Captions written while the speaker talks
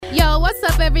Yo, what's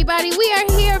up, everybody? We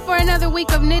are here for another week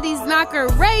of Nitty's Knocker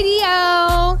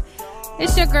Radio.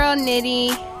 It's your girl,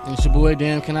 Nitty. It's your boy,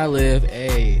 Damn Can I Live?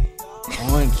 Hey,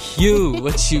 on cue.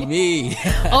 What you mean?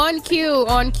 on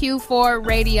cue for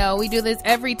radio. We do this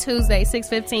every Tuesday,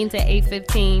 6:15 to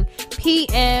 8:15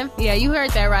 p.m. Yeah, you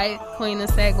heard that right, Queen of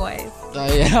Segways.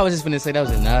 Yeah, I was just going to say that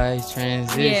was a nice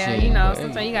transition. Yeah, you know,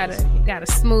 sometimes you gotta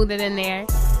smooth it in there.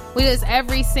 We do this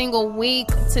every single week.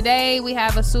 Today, we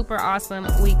have a super awesome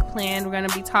week planned. We're going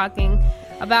to be talking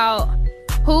about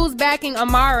who's backing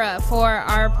Amara for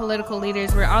our political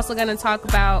leaders. We're also going to talk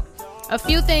about a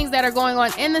few things that are going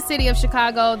on in the city of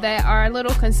Chicago that are a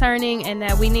little concerning and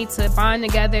that we need to bond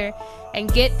together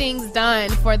and get things done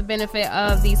for the benefit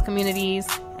of these communities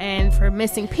and for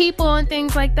missing people and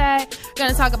things like that. We're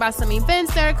going to talk about some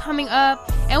events that are coming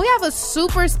up. And we have a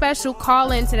super special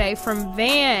call-in today from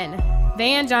Van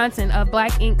Johnson of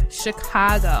Black Ink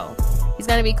Chicago. He's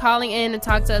going to be calling in to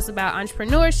talk to us about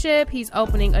entrepreneurship. He's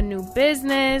opening a new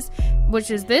business, which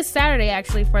is this Saturday,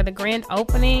 actually, for the grand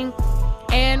opening.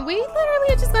 And we literally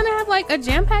are just going to have like a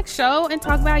jam-packed show and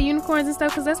talk about unicorns and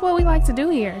stuff, because that's what we like to do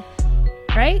here.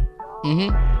 Right? Mm-hmm.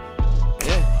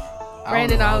 Yeah.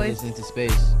 Brandon always into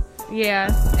space. Yeah.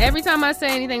 Every time I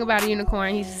say anything about a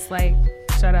unicorn, he's just like,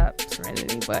 shut up,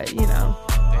 Serenity. But, you know.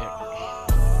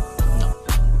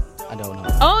 I don't know.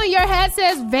 Oh, your hat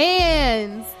says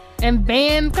Vans. And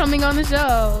Van coming on the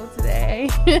show today.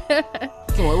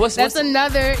 Come on, That's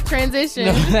another transition.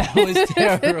 No, that was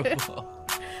terrible.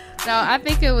 No, I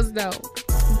think it was dope.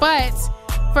 But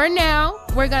for now,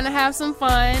 we're going to have some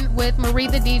fun with Marie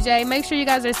the DJ. Make sure you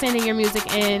guys are sending your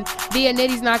music in via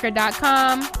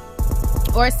nittyknocker.com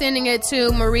or sending it to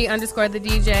Marie_the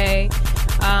DJ.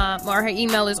 Or her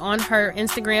email is on her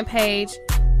Instagram page.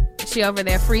 She over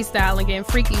there freestyling, getting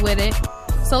freaky with it.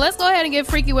 So let's go ahead and get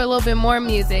freaky with a little bit more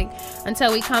music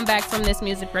until we come back from this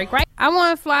music break, right? I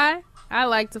want to fly. I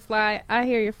like to fly. I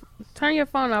hear you. Turn your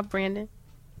phone off, Brandon.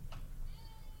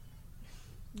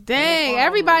 Dang,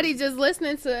 everybody just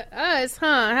listening to us,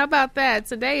 huh? How about that?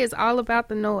 Today is all about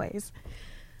the noise.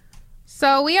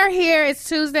 So we are here. It's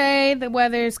Tuesday. The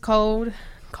weather is cold.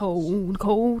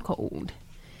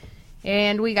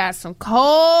 And we got some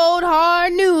cold,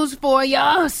 hard news for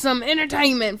ya. Some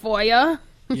entertainment for ya.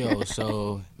 Yo,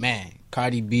 so, man,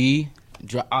 Cardi B.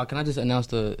 Can I just announce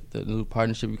the new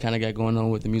partnership we kind of got going on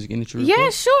with the Music Industry Report? Yeah,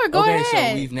 sure. Go ahead.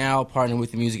 So we've now partnered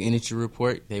with the Music Industry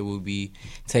Report. They will be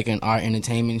taking our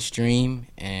entertainment stream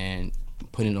and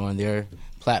putting it on their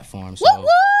platform. So whoop,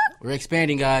 whoop. We're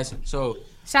expanding, guys. So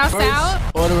Shouts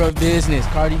out. Order of business.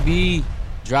 Cardi B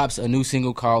drops a new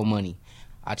single called Money.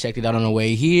 I checked it out on the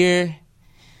way here.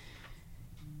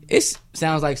 It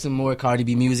sounds like some more Cardi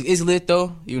B music. It's lit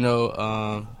though, you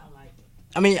know.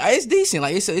 I mean, it's decent.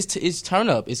 Like it's turn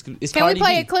up. It's Can Cardi we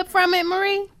play B. a clip from it,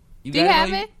 Marie? Do you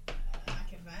have it? I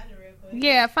can find it real quick.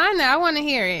 Yeah, find it. I want to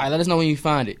hear it. All right, let us know when you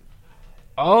find it.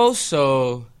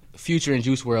 Also, Future and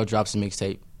Juice WRLD drops a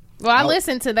mixtape. Well, I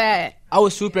listened to that. I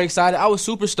was super excited. I was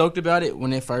super stoked about it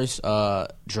when it first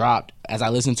dropped. As I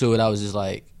listened to it, I was just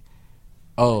like,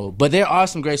 oh. But there are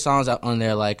some great songs out on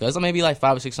there. Like, there's maybe like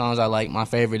 5 or 6 songs I like. My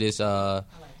favorite is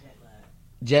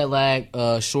Jet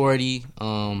Lag, Shorty,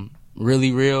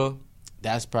 Really Real.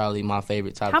 That's probably my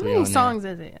favorite top 3 on there. How many songs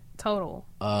is it total?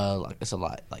 Like it's a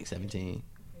lot, like 17.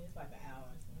 It's like an hour.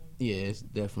 Yeah, it's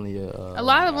definitely a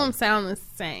lot of them sound the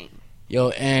same. Yo,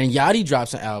 and Yachty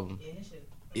drops an album.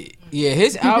 Yeah,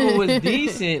 his album was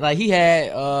decent. Like he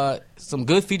had some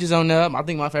good features on there. I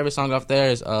think my favorite song off there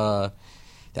is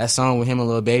that song with him and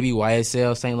Lil Baby,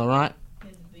 YSL Saint Laurent.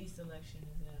 His beat selection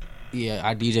is Yeah,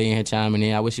 our DJ in here chiming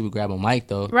in. I wish he would grab a mic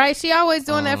though. Right, she always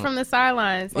doing that from the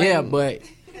sidelines. Like, yeah, but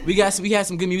we had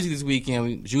some good music this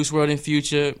weekend. Juice WRLD and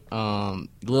Future,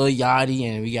 Lil Yachty,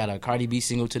 and we got a Cardi B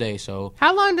single today. So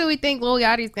how long do we think Lil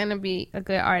Yachty's gonna be a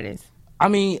good artist? I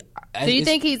mean, do you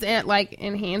think he's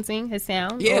enhancing his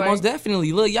sound? Yeah, most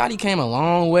definitely. Lil Yachty came a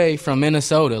long way from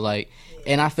Minnesota, like,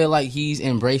 and I feel like he's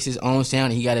embraced his own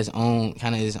sound and he got his own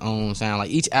sound.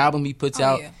 Like each album he puts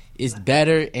out is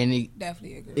better and he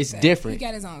definitely agree. It's different. He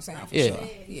got his own sound for sure.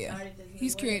 Yeah.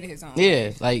 He's created his own.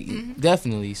 Yeah, like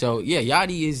definitely. So yeah,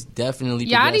 Yachty is definitely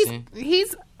progressing.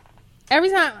 He's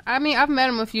every time. I mean, I've met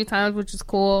him a few times, which is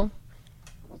cool,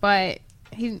 but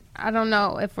I don't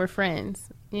know if we're friends.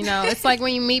 You know, it's like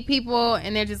when you meet people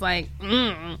and they're just like,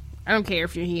 I don't care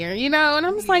if you're here, you know? And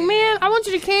I'm just like, man, I want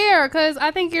you to care because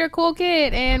I think you're a cool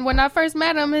kid. And when I first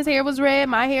met him, his hair was red,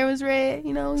 my hair was red,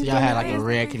 you know? So y'all had like a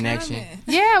red connection.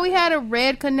 Yeah, we had a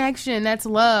red connection. That's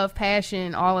love,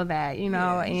 passion, all of that, you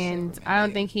know? And I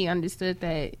don't think he understood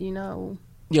that, you know?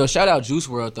 Yo, shout out Juice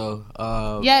WRLD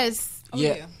though. Yes.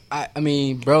 Yeah. I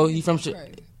mean, bro, he from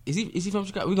Is he from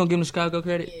Chicago? We gonna give him the Chicago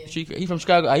credit. Yeah. He from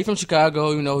Chicago. He from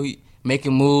Chicago. You know, he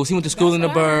making moves. He went to school in the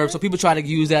burbs, so people try to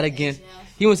use that against.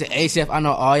 He went to HF. I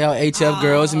know all y'all HF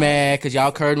girls mad because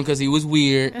y'all curved him because he was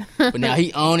weird. But now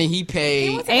he owned it. He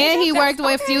paid. And he worked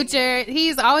with Future.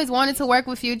 He's always wanted to work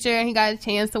with Future, and he got a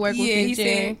chance to work with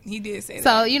Future. He did say that.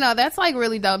 So, you know, that's like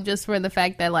really dope just for the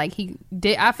fact that like he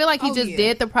did. I feel like he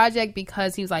did the project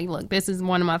because he was like, look, this is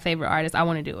one of my favorite artists. I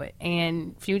want to do it.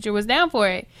 And Future was down for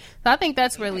it. So I think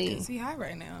that's really. He high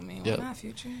right now. I mean, not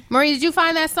Future. Marie, did you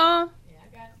find that song?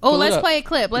 Oh, let's play a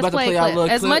clip. Let's play a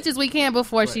clip as much as we can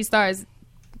before she starts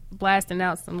blasting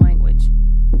out some language.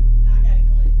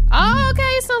 Oh,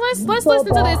 okay. So let's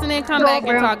listen to this and then come back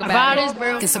and talk about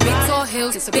it. Get some big tall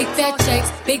hills, get some big fat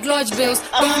checks, big large bills,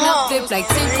 burn up flip like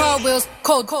 10 car wheels,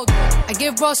 cold. I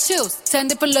give raw chills, 10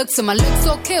 different looks, and my lips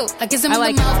so kill. Like it's in the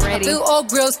mouth, I feel all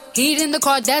grills, heat in the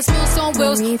car, that smells on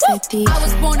wheels. I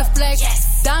was born to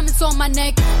flex, diamonds on my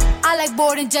neck. I like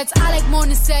boarding jets, I like more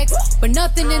than sex, but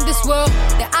nothing in this world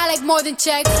that I like more than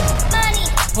checks. Money.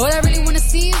 All I really wanna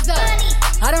see is the money.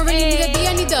 I don't really need a D,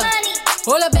 I need the money.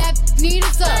 All I back need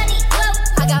is the money.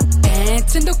 I got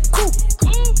bands in the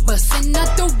coop, bustin'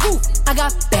 out the roof. I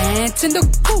got bands in the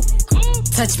coop.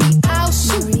 Touch me, I'll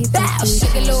shoot. Bow,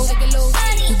 shake a little.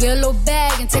 You get a little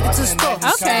bag and take it to the store.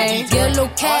 Okay. Get a little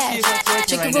cash,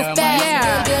 check it real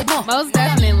fast. Yeah, most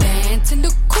definitely. Bands in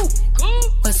the coop,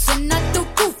 bustin' out the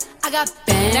roof. I got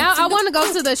bands. Now I want to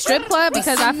go to the strip club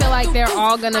because I feel like they're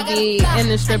all gonna be in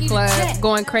the strip club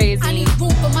going crazy. I need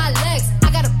room for my legs.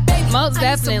 I got a baby. Most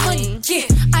definitely. Yeah,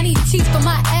 I need teeth for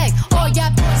my egg. All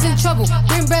y'all b****s in trouble.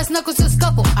 Bring brass knuckles to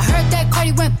scuffle. I heard that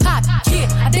Cardi went pop. Yeah,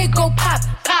 I did go pop.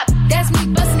 That's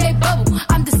me busting that bubble.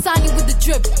 I'm the Sonya with the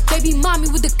drip. Baby mommy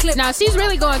with the clip. Now she's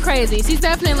really going crazy. She's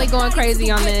definitely going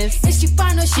crazy on this.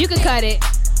 You could cut it.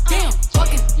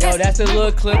 Yo, that's a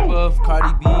little clip of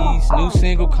Cardi B's new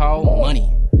single called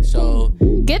Money. So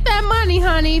get that money,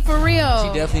 honey, for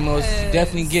real. She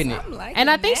definitely getting it. And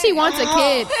I think she wants a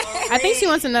kid. I think she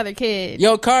wants another kid.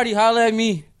 Yo, Cardi, holla at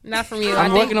me. Not from you.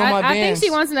 I'm working on my bands. I think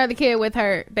she wants another kid with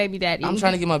her baby daddy. I'm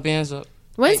trying to get my bands up.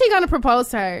 When's he gonna propose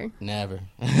to her? Never.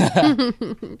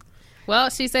 Well,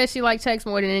 she says she likes checks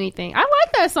more than anything. I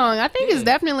like that song. I think it's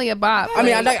definitely a bop. I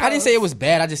mean, I didn't say it was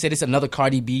bad. I just said it's another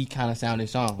Cardi B kind of sounding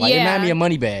song. Like, it reminded me of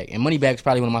Moneybag. And Moneybag's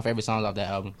probably one of my favorite songs off that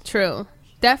album. True.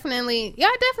 Definitely. Yeah,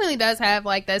 it definitely does have,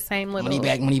 like, that same little...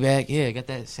 Moneybag. Yeah, got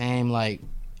that same, like,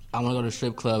 I want to go to the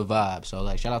strip club vibe. So,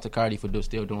 like, shout out to Cardi for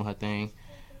still doing her thing.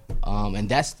 And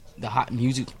that's the hot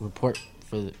music report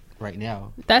for right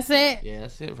now. That's it? Yeah,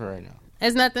 that's it for right now.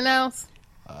 There's nothing else?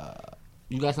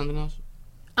 You got something else?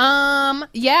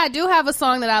 Yeah, I do have a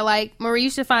song that I like. Marie,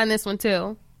 you should find this one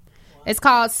too. It's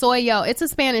called Soy Yo. It's a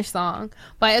Spanish song,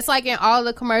 but it's like in all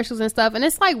the commercials and stuff, and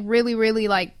it's like really, really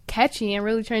like catchy and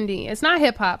really trendy. It's not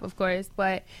hip hop, of course,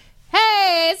 but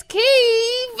hey, it's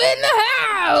Keith in the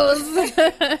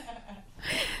house.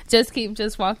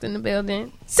 just walked in the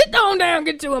building. Sit down,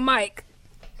 get you a mic.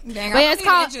 Dang, I need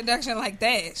an introduction like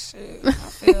that. Shit, I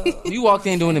feel... You walked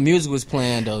in doing the music was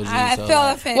playing though. I feel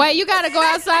offended. Wait, you gotta go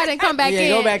outside and come back in.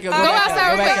 Go back. Go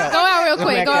out real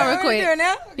quick. We doing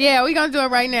now? Yeah, we gonna do it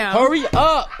right now. Hurry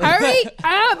up! Hurry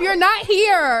up! You're not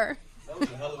here. That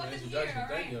was a hell of an introduction.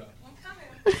 Thank you.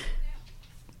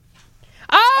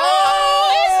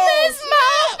 Oh, it's Miss Mo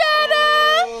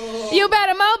Better. You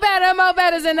better Mo Better. Mo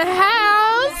Better's in the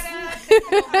house.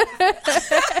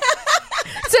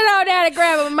 Sit on down and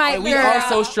grab a mic, we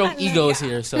also stroke egos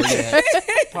here, so yeah.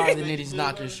 Part of the Nitty's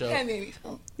Knocker show.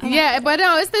 Yeah, but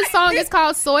no, it's this song. It's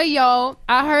called Soy Yo.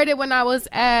 I heard it when I was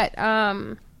at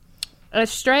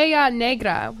Estrella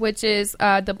Negra, which is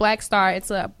the Black Star.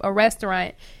 It's a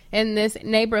restaurant in this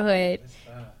neighborhood.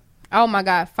 Oh my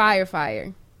God,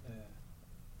 fire.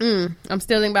 I'm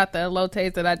still thinking about the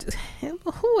elotes that I just...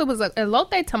 It was a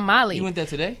elote tamale. You went there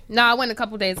today? No, I went a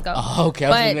couple days ago. Oh, okay.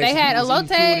 But they had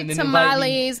elote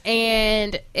tamales,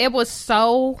 and it was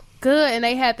so good. And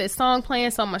they had this song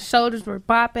playing, so my shoulders were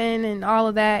bopping and all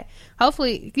of that.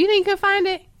 Hopefully, you think you can find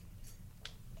it?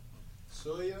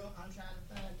 Soy Yo? I'm trying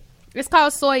to find it. It's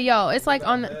called Soy Yo. It's like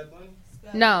on the...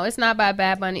 No, it's not by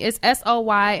Bad Bunny. It's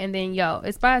SOY and then Yo.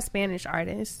 It's by a Spanish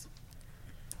artist.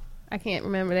 I can't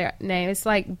remember their name. It's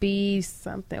like B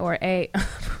something or A.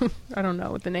 I don't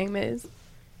know what the name is.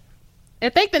 I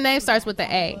think the name starts with the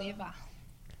A.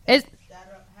 It's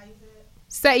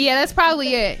yeah, that's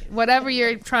probably it. Whatever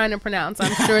you're trying to pronounce,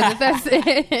 I'm sure that's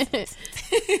it.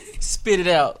 Spit it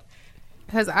out.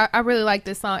 Because I really like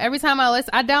this song. Every time I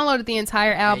listen, I downloaded the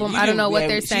entire album. I don't know what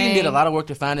they're saying. She did a lot of work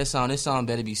to find this song. This song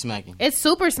better be smacking. It's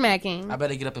super smacking. I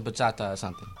better get up in bachata or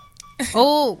something.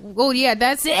 Oh, yeah,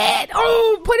 that's it.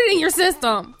 Oh, put it in your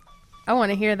system. I want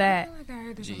to hear that. I feel like I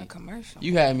heard this in a commercial.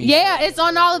 You had me. Yeah, it's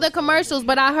on all of the commercials,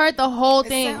 but I heard the whole It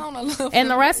thing sound a little in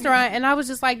the restaurant, and I was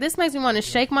just like, this makes me want to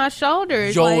shake my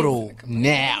shoulders. Yodel It's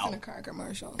now. in a car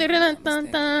commercial. Like,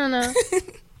 dun-dun-dun-dun.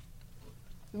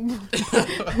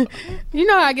 You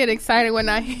know I get excited when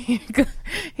I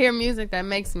hear music that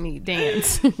makes me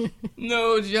dance.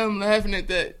 No, G, I'm laughing at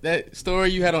that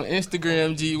story you had on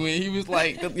Instagram, G, when he was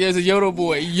like, there's a yodel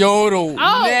boy. Yodel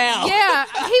now. Yeah,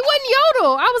 he wouldn't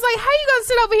yodel. I was like, how you gonna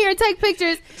sit over here and take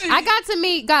pictures? I got to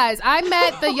meet, guys, I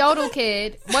met the yodel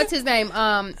kid. What's his name?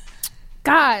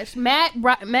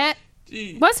 Matt,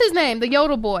 G. what's his name? The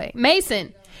yodel boy.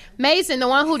 Mason, the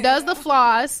one who does the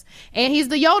floss, and he's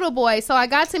the yodel boy. So I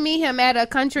got to meet him at a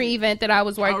country event that I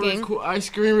was working. I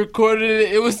screen recorded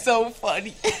it. It was so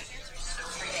funny.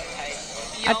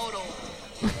 Yodel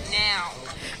now.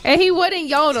 And he wouldn't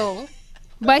yodel.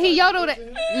 But he yodeled.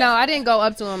 No, I didn't go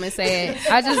up to him and say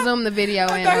it. I just zoomed the video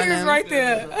in I thought on he was him. right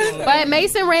there. But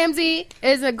Mason Ramsey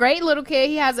is a great little kid.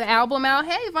 He has an album out.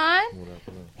 Hey, Vaughn.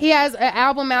 He has an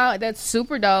album out that's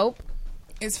super dope.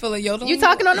 It's full of yodel. You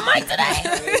talking on the mic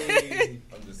today?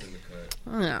 I'm just in the cut.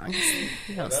 No,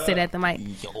 you don't sit at the mic.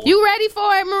 You ready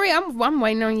for it, Marie? I'm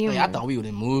waiting on you. Hey, I thought we would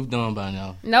have moved on by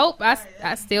now. Nope,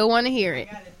 I still want to hear it.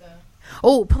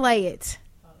 Oh, play it.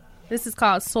 This is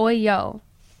called Soy Yo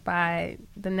by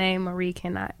the name Marie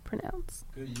cannot pronounce.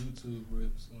 Good YouTube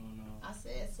rips going on. I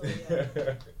said so.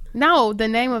 Yeah. No, the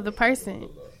name of the person.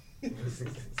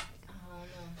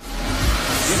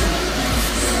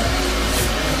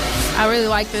 I really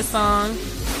like this song.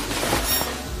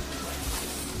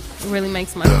 It really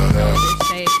makes my shoulders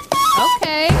shake.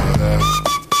 Okay.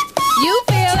 You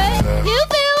feel it. You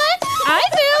feel it. I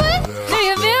feel it. Do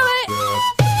you feel it?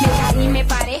 Me caí, me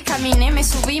paré, caminé, me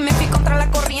subí, me fui contra la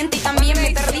corriente y también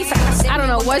me perdí. Fracasé, I don't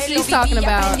know what encontré, she's lo viví, talking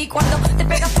about. aprendí cuando te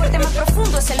pega fuerte, más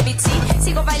profundo es el beat, sí.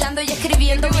 Sigo bailando y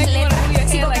escribiendo mis letras.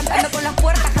 Sigo cantando con las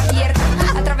puertas abiertas.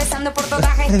 Atravesando por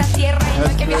toda esta tierra y no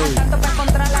hay que viajar tanto para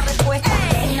encontrar la respuesta.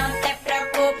 No te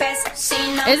preocupes si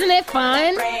no Isn't it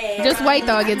fun? Just wait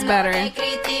though, it gets better. te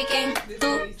critiquen,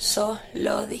 tú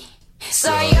solo di.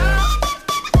 Soy yo.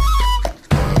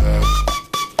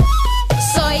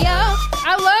 Soy yo.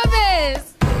 I love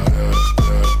this.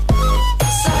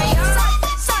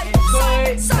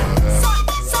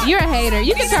 You're a hater.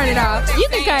 You can turn it off. You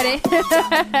can cut it.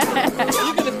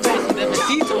 You could have tested that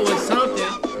Petito or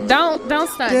something. Don't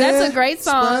stunt. That's a great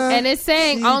song, and it's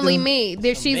saying only me.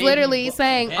 She's literally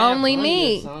saying only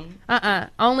me.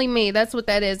 Only me. That's what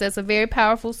that is. That's a very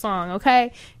powerful song.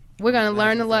 Okay, we're gonna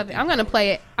learn to love it. I'm gonna play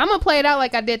it. I'm gonna play it out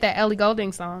like I did that Ellie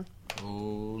Goulding song.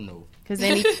 Oh, no. Because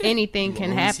anything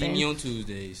can See happen. me on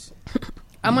Tuesdays.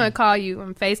 I'm gonna call you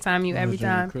and FaceTime you every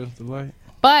time.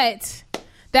 But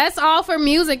that's all for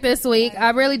music this week.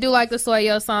 I really do like the Soy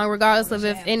Yo song, regardless of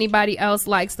if anybody else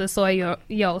likes the Soy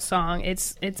Yo song.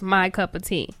 It's my cup of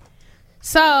tea.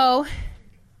 So,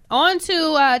 on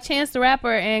to Chance the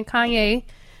Rapper and Kanye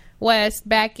West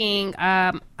backing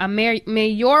a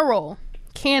mayoral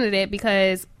candidate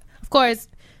because, of course,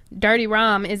 Dirty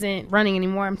Rom isn't running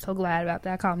anymore. I'm so glad about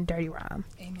that. I call him Dirty Rom.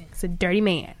 Amen. It's a dirty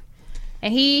man.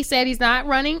 And he said he's not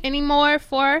running anymore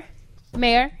for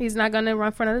mayor. He's not going to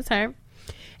run for another term.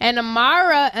 And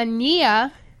Amara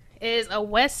Ania is a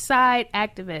West Side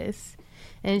activist.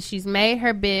 And she's made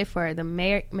her bid for the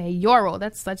mayoral.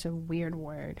 That's such a weird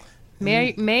word.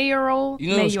 Mayoral. You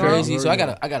know what's crazy? So I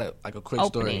got a quick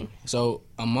Opening. story. So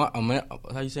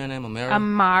how you say her name?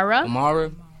 Amara.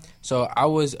 Amara. So I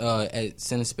was at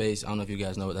CineSpace. I don't know if you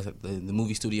guys know, that's like the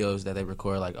movie studios that they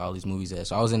record like all these movies at.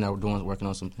 So I was in there working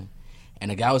on something,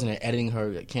 and the guy was in there editing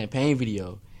her campaign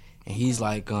video, and he's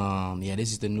like, yeah,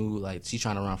 this is the new, like, she's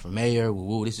trying to run for mayor.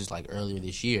 Woo, this is like earlier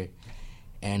this year,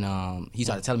 and he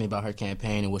started telling me about her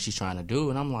campaign and what she's trying to do,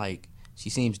 and I'm like,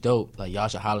 she seems dope. Like, y'all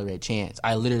should holler at Chance.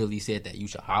 I literally said that, you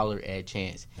should holler at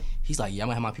Chance. He's like, yeah, I'm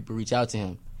gonna have my people reach out to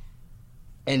him.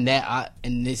 And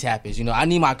this happens, you know. I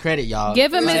need my credit, y'all.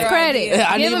 Give him his credit.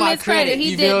 I Give need him my his credit.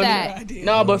 He you feel did me? that.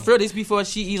 No, but for this before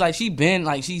she's been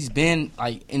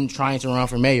in trying to run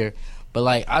for mayor. But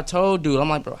like I told dude, I'm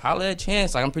like, bro, holla at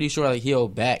Chance. Like I'm pretty sure like he'll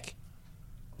back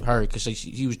her because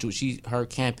her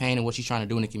campaign and what she's trying to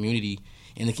do in the community.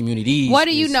 In the communities. What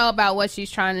do you know about what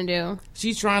she's trying to do?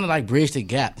 She's trying to like bridge the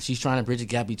gap. She's trying to bridge the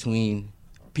gap between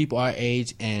people our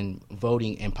age and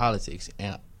voting and politics,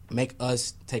 and make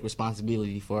us take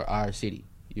responsibility for our city.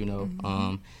 You know,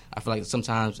 I feel like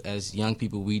sometimes as young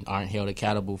people we aren't held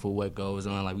accountable for what goes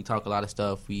on. Like we talk a lot of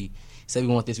stuff. We say we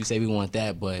want this, we say we want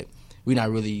that, but we're not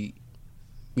really,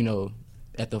 you know,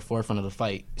 at the forefront of the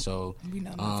fight. So We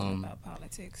know nothing about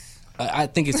politics. I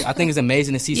think it's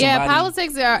amazing to see somebody. Yeah,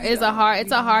 politics is a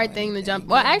hard thing to jump.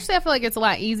 Well, actually, I feel like it's a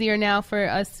lot easier now for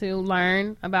us to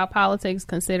learn about politics,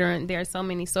 considering there are so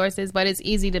many sources. But it's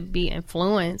easy to be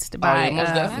influenced by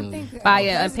most definitely. by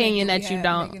an opinion that you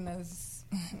don't.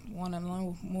 Want to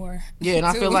know more. Yeah, and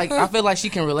I feel like she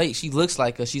can relate. She looks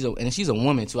like she's a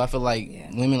woman too. I feel like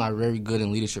women are very good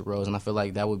in leadership roles, and I feel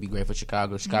like that would be great for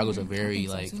Chicago. Chicago's a very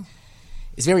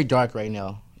it's very dark right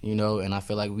now. You know, and I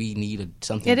feel like we need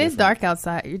something. It is dark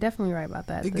outside. You're definitely right about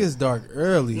that. It gets dark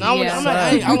early. No,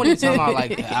 I wasn't talking about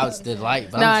like the light,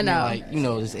 but I'm just like, you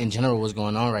know, just in general what's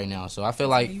going on right now. So I feel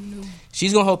like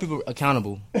she's gonna hold people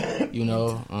accountable. You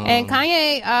know, and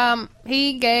Kanye,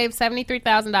 he gave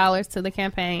 $73,000 to the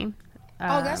campaign.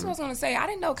 That's what I was gonna say. I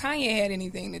didn't know Kanye had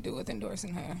anything to do with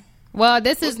endorsing her. Well,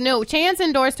 this is new. Chance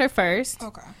endorsed her first.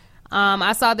 Okay.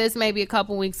 I saw this maybe a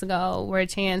couple weeks ago where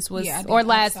Chance was, or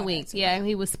last week. Yeah,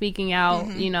 he was speaking out,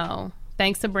 you know,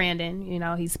 thanks to Brandon. You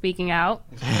know, he's speaking out.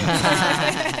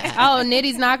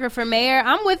 Nitty's knocker for mayor.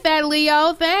 I'm with that,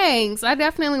 Leo. Thanks. I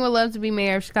definitely would love to be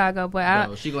mayor of Chicago,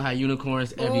 but she gonna have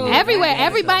unicorns everywhere. Everywhere.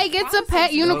 Everybody gets a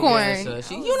pet unicorn.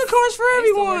 Unicorns for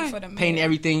everyone. Paint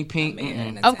everything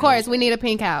pink. Of course, we need a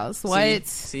pink house. What?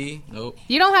 See? Nope.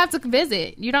 You don't have to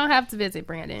visit. You don't have to visit,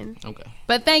 Brandon. Okay.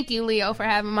 But thank you, Leo, for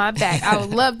having my back. I would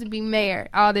love to be mayor.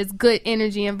 All this good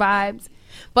energy and vibes.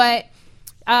 But,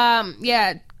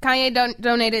 Kanye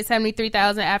donated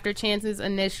 $73,000 after Chance's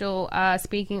initial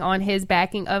speaking on his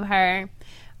backing of her.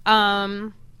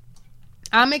 I'm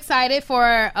excited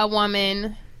for a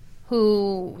woman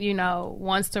who, you know,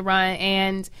 wants to run.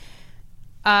 And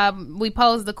we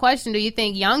posed the question, do you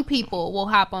think young people will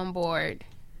hop on board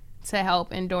to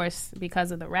help endorse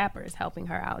because of the rappers helping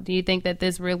her out? Do you think that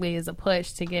this really is a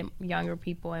push to get younger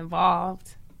people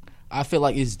involved? I feel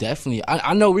like it's definitely.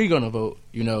 I know we're gonna vote.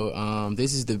 You know,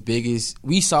 this is the biggest.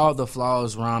 We saw the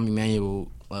flaws Rahm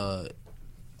Emanuel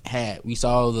had. We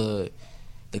saw the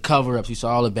cover ups. We saw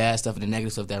all the bad stuff and the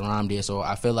negative stuff that Rahm did. So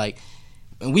I feel like,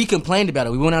 and we complained about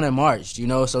it. We went out and marched. You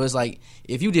know, so it's like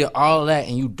if you did all that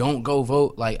and you don't go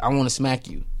vote, like I want to smack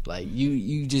you. Like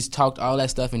you just talked all that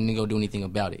stuff and didn't go do anything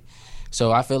about it.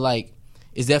 So I feel like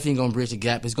it's definitely gonna bridge the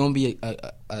gap. It's gonna be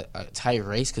a tight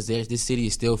race because this city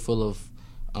is still full of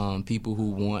people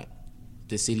who want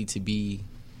the city to be.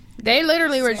 They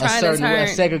literally were trying to turn a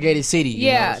segregated city.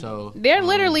 Yeah, you know, so they're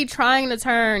literally trying to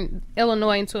turn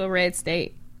Illinois into a red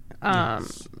state.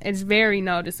 It's very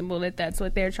noticeable that that's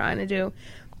what they're trying to do.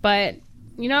 But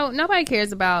you know, nobody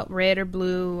cares about red or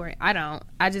blue, or I don't.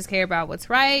 I just care about what's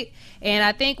right. And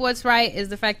I think what's right is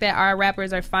the fact that our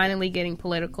rappers are finally getting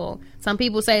political. Some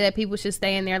people say that people should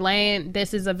stay in their lane.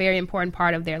 This is a very important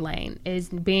part of their lane, is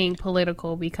being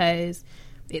political, because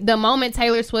the moment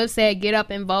Taylor Swift said get up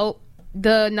and vote,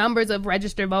 the numbers of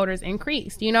registered voters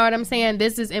increased. You know what I'm saying?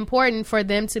 This is important for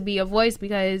them to be a voice,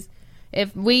 because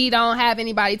if we don't have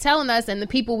anybody telling us, and the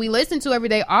people we listen to every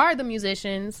day are the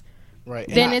musicians, right,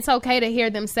 then it's okay to hear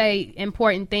them say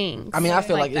important things. I mean, I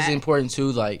feel like it's important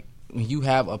too. Like when you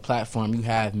have a platform, you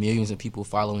have millions of people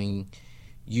following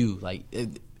you. Like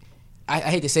I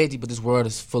hate to say it, but this world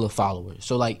is full of followers.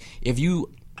 So like if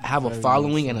you have a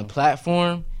following and a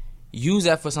platform, use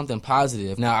that for something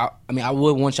positive. Now, I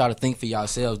would want y'all to think for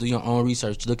yourselves, do your own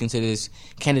research, look into this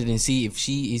candidate and see if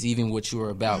she is even what you're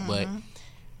about. But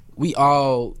we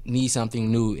all need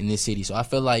something new in this city. So I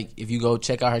feel like if you go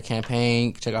check out her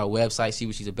campaign, check out her website, see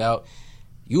what she's about,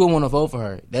 you will want to vote for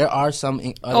her. There are some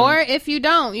other, or if you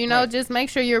don't, you know, just make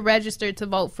sure you're registered to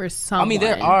vote for someone. I mean,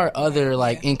 there are other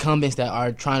like incumbents that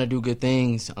are trying to do good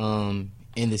things in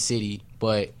the city,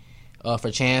 but for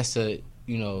Chance to,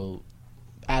 you know,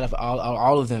 out of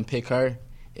all of them pick her,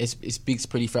 it speaks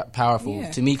pretty powerful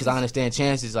to me, because I understand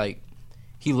Chance is like,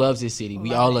 he loves this city.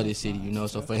 We all love this city, you know.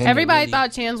 So for him, everybody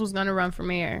thought Chance was going to run for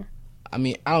mayor. I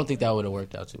mean, I don't think that would have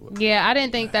worked out too well. Yeah, I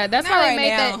didn't think that. That's why they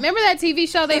made that. Remember that TV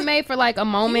show they made for like a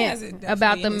moment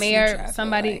about the mayor?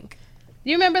 Somebody. Do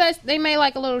you remember that they made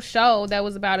like a little show that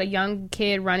was about a young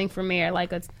kid running for mayor,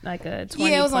 like a 20.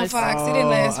 Yeah, it was on Fox. It didn't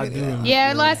last.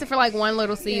 Yeah, it lasted for like one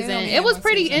little season. It was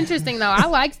pretty interesting though. I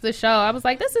liked the show. I was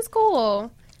like, this is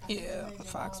cool. Yeah,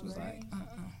 Fox was like,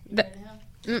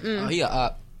 Oh, he a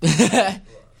op.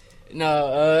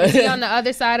 No, is he on the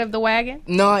other side of the wagon?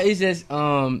 No, it's just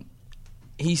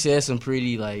he said some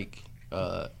pretty like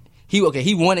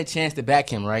he wanted Chance to back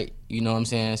him, right? You know what I'm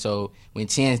saying? So when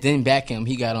Chance didn't back him,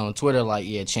 he got on Twitter like,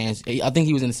 yeah, Chance. I think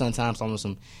he was in the Sun Times talking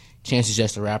some Chance is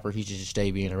just a rapper. He should just stay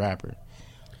being a rapper.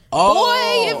 Oh,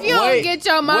 boy, if you don't get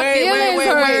your feelings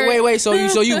hurt. Wait. So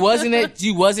you wasn't it?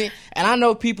 You wasn't. And I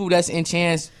know people that's in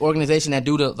Chance's organization that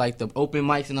do the open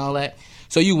mics and all that.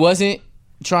 So you wasn't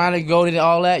trying to go to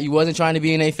all that. You wasn't trying to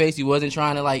be in their face. You wasn't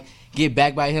trying to like get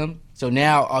back by him. So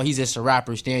now, he's just a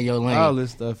rapper. Stay in your lane. All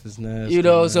this stuff is nasty. You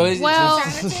know, man. so it's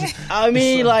Just,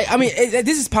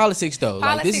 this is politics though.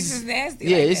 politics like, this is nasty.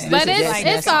 Yeah, like But that.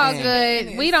 it's all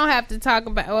good. We don't have to talk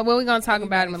about. Well, we're gonna talk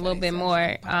about him a little bit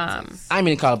more. I ain't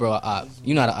mean to call bro an op.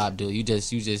 You're not an op, dude. You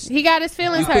just. He got his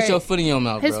feelings You hurt. put your foot in your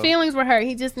mouth, His bro. feelings were hurt.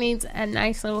 He just needs a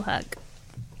nice little hug.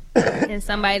 And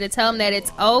somebody to tell him that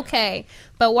it's okay.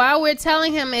 But while we're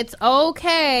telling him it's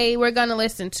okay, we're going to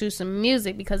listen to some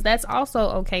music, because that's also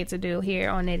okay to do here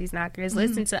on Nitty's Knocker, is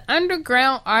listen to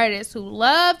underground artists who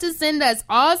love to send us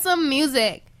awesome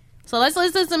music. So let's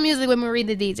listen to some music with Marie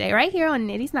the DJ right here on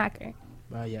Nitty's Knocker.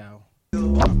 Bye, y'all.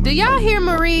 Do y'all hear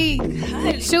Marie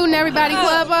shooting everybody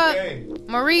club up?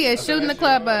 Marie is shooting the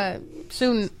club up.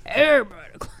 Shooting everybody.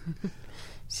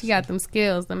 She got them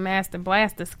skills, the Master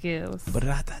Blaster skills.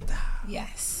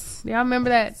 Yes. Y'all remember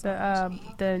that?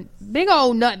 The big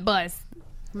old nut bust.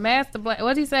 Master Blaster.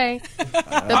 What'd he say?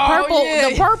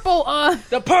 The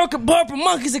purple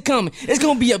monkeys are coming. It's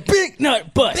gonna be a big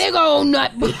nut bust. big old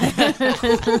nut bust.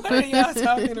 What are y'all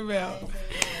talking about?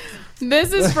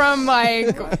 This is from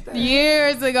like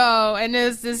years ago, and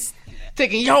it's just.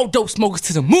 Taking y'all dope smokers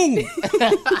to the moon.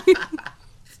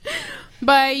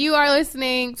 But you are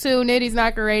listening to Nitty's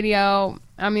Knocker Radio.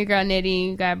 I'm your girl Nitty.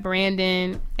 You got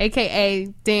Brandon, aka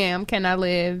Damn Can I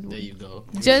Live? There you go.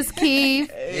 Just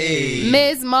Keith,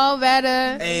 Ms.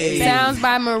 Movetta, sounds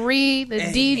by Marie, the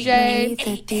DJ.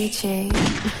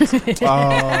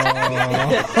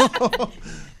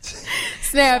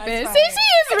 Snapping. See, she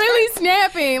is really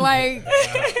snapping. Like,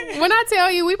 when I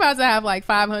tell you, we about to have like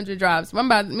 500 drops.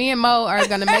 Me and Mo are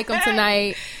gonna make them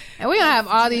tonight. And we're going to have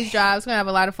all these drops. We're going to have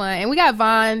a lot of fun. And we got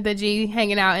Vaughn, the G,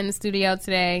 hanging out in the studio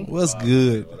today. What's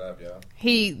good? What up, y'all?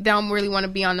 He don't really want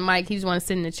to be on the mic. He just want to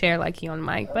sit in the chair like he on the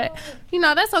mic. But,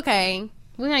 that's okay.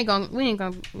 We ain't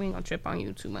gonna trip on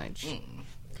you too much.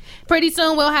 Pretty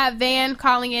soon we'll have Van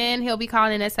calling in. He'll be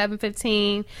calling in at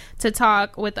 7:15 to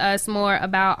talk with us more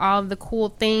about all of the cool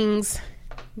things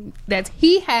that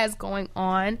he has going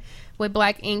on with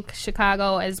Black Ink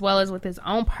Chicago, as well as with his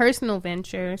own personal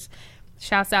ventures.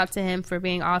 Shouts out to him for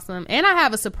being awesome. And I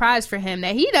have a surprise for him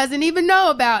that he doesn't even know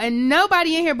about. And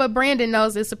nobody in here but Brandon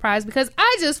knows this surprise, because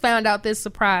I just found out this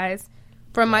surprise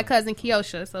from my cousin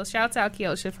Kiosha. So shouts out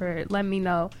Kiosha for letting me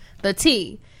know the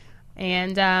tea.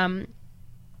 And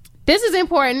this is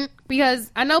important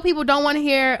because I know people don't want to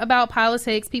hear about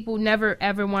politics. People never,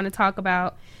 ever want to talk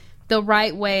about the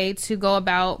right way to go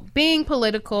about being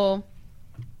political.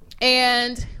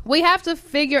 And we have to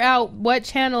figure out what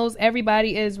channels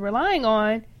everybody is relying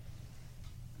on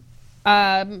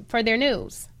for their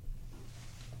news.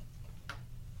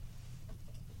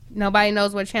 Nobody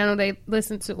knows what channel they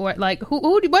listen to, or like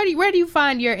where do you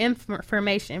find your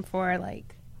information for,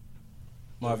 like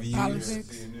My views.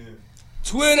 Politics.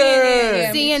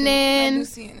 Twitter.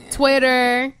 CNN,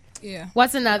 Twitter. Yeah.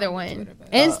 What's another one?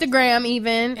 Instagram,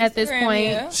 even at this point.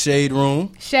 Yeah. Shade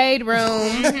Room. Shade Room.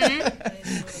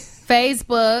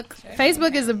 Facebook.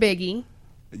 Facebook is a biggie,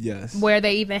 Yes. where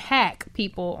they even hack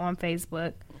people on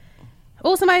Facebook.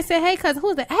 Oh, somebody said, "Hey, cousin."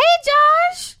 Who's that? Hey,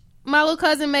 Josh. My little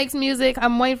cousin makes music.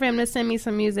 I'm waiting for him to send me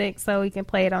some music so he can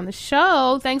play it on the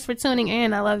show. Thanks for tuning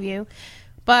in. I love you.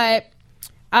 But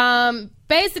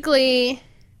basically,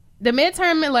 the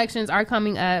midterm elections are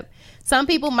coming up. Some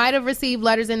people might have received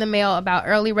letters in the mail about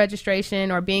early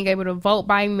registration or being able to vote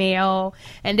by mail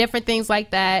and different things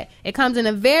like that. It comes in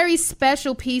a very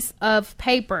special piece of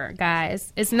paper,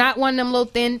 guys. It's not one of them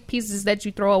little thin pieces that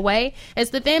you throw away. It's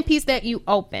the thin piece that you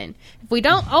open. If we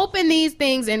don't open these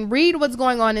things and read what's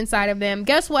going on inside of them,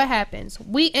 guess what happens?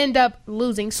 We end up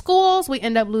losing schools. We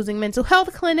end up losing mental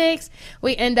health clinics.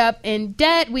 We end up in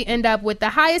debt. We end up with the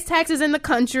highest taxes in the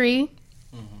country.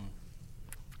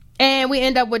 And we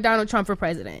end up with Donald Trump for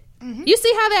president. Mm-hmm. You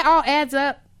see how that all adds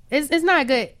up? It's not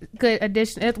a good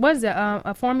addition. What is it?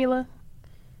 A formula?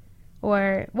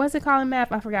 Or what's it called in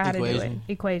math? I forgot how to do it.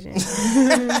 Equation.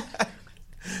 Sorry.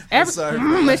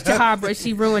 Miss Chahabra,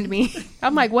 she ruined me.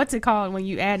 I'm like, what's it called when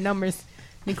you add numbers?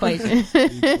 Equation.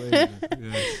 Yeah.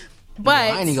 But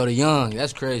I ain't even go to Young.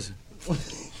 That's crazy.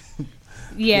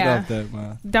 yeah. Get off that,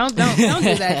 man. Don't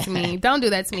do that to me. Don't do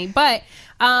that to me. But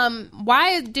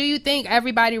why do you think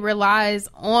everybody relies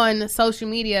on social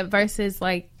media versus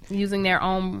like using their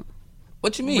own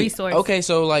What you mean? resource? Okay,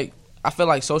 so like I feel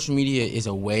like social media is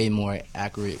a way more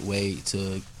accurate way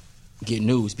to get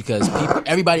news because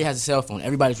everybody has a cell phone.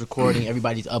 Everybody's recording.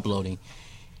 Everybody's uploading.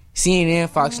 CNN,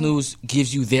 Fox News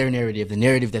gives you their narrative, the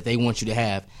narrative that they want you to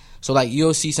have. So like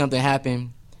you'll see something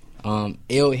happen,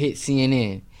 it'll hit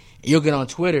CNN. You'll get on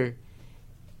Twitter,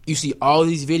 you see all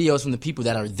these videos from the people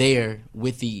that are there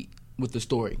with the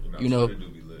story. You know,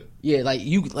 yeah, like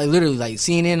you like literally like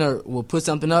CNN will put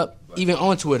something up even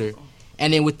on Twitter,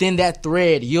 and then within that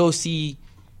thread you'll see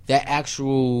that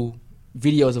actual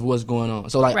videos of what's going on.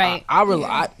 So like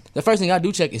the first thing I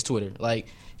do check is Twitter, like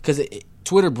because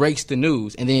Twitter breaks the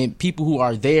news, and then people who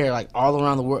are there like all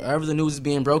around the world, wherever the news is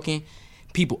being broken,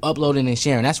 people uploading and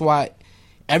sharing. That's why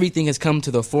everything has come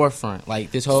to the forefront.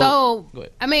 Like this whole. So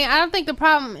I mean, I don't think the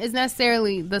problem is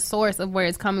necessarily the source of where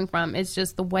it's coming from. It's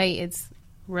just the way it's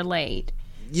relayed.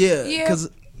 Yeah, because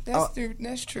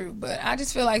that's true. But I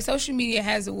just feel like social media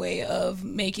has a way of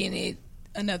making it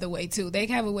another way too. They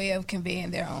have a way of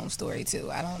conveying their own story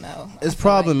too. I don't know. It's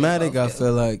problematic. I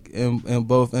feel like in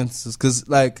both instances, because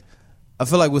like I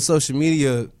feel like with social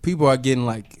media, people are getting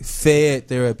like fed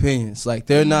their opinions. Like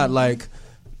they're not like,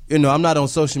 you know, I'm not on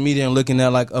social media and looking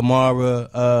at like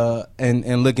Amara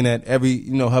and looking at every,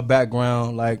 you know, her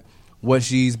background, like what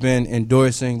she's been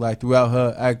endorsing like throughout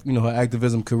her her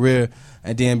activism career,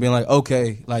 and then being like,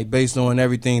 okay, like based on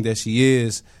everything that she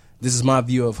is, this is my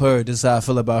view of her. This is how I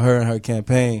feel about her and her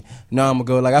campaign. Now I'm gonna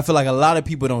go. Like I feel like a lot of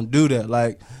people don't do that.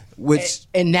 Like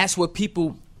and that's what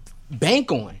people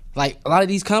bank on. Like a lot of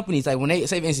these companies, like when they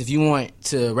say, for instance, if you want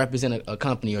to represent a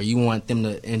company or you want them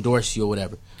to endorse you or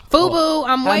whatever, FUBU,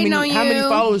 I'm waiting on you. How many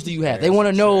followers do you have? They want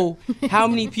to know how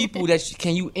many people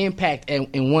can you impact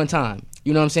in one time.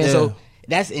 You know what I'm saying? Yeah. So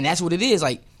that's what it is.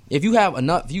 Like if you have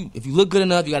enough, if you look good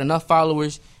enough, you got enough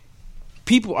followers,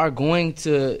 people are going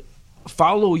to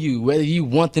follow you whether you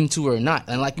want them to or not.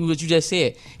 And like what you just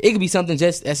said, it could be something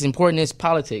just as important as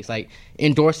politics, like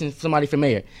endorsing somebody for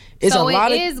mayor. It's so a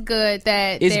lot it is good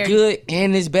that it's good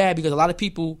and it's bad, because a lot of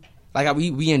people, like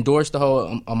we endorse the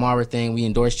whole Amara thing, we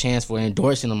endorse Chance for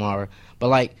endorsing Amara, but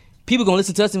like people gonna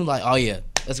listen to us and be like, oh yeah,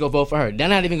 let's go vote for her. They're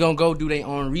not even gonna go do their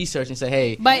own research and say,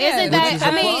 hey. But isn't that? is I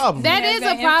a mean, problem. that is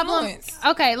a problem. Influence.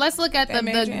 Okay, let's look at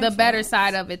the better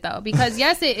side of it though, because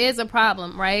yes, it is a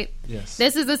problem, right? Yes.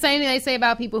 This is the same thing they say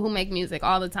about people who make music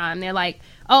all the time. They're like,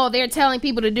 oh, they're telling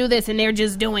people to do this and they're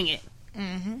just doing it.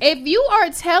 Mm-hmm.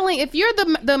 If you're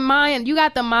the mind, you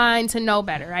got the mind to know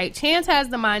better, right? Chance has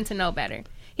the mind to know better.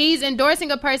 He's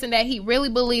endorsing a person that he really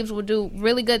believes will do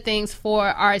really good things for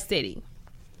our city.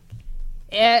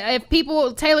 If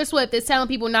Taylor Swift is telling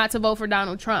people not to vote for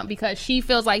Donald Trump because she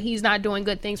feels like he's not doing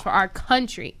good things for our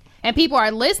country, and people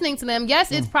are listening to them, yes,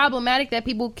 it's problematic that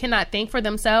people cannot think for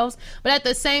themselves, but at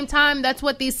the same time, that's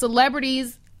what these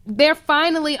celebrities, they're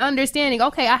finally understanding,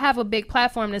 okay, I have a big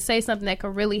platform to say something that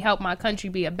could really help my country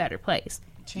be a better place.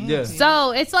 Yeah.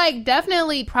 So it's like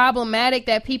definitely problematic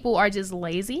that people are just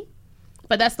lazy,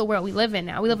 but that's the world we live in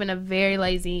now. We live in a very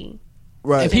lazy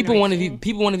right. And people want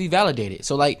to be validated.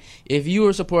 So like if you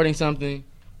were supporting something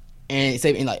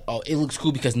and like, oh, it looks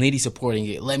cool because Nitty's supporting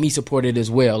it, let me support it as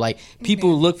well. Like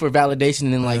people look for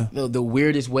validation in like the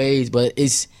weirdest ways, but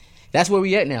that's where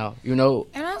we at now, you know.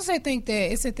 And I also think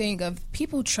that it's a thing of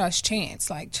people trust Chance.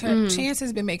 Like Chance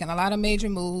has been making a lot of major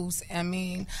moves. I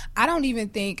mean, I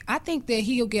think that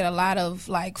he'll get a lot of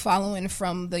like following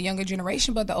from the younger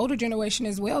generation, but the older generation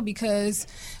as well, because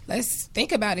let's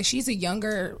think about it. She's a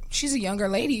younger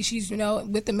lady. She's, you know,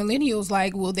 with the millennials,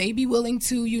 like, will they be willing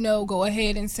to, you know, go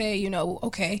ahead and say, you know,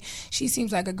 okay, she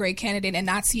seems like a great candidate, and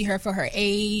not see her for her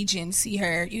age and see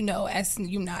her, you know, as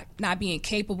you not being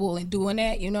capable and doing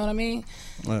that, you know what I mean?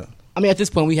 Yeah. I mean, at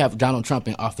this point, we have Donald Trump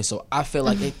in office, so I feel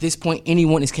like at this point,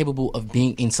 anyone is capable of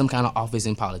being in some kind of office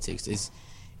in politics.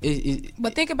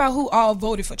 But think about who all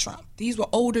voted for Trump. These were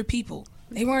older people.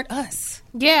 They weren't us.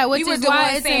 Yeah, which we is were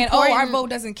why it's saying, important. oh, our vote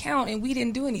doesn't count, and we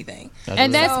didn't do anything.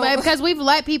 And that's because we've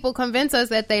let people convince us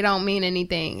that they don't mean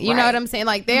anything. You know what I'm saying?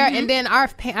 Like and then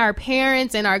our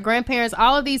parents and our grandparents,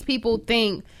 all of these people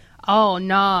think, oh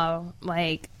no,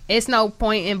 like it's no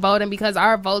point in voting because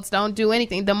our votes don't do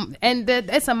anything.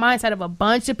 It's a mindset of a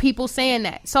bunch of people saying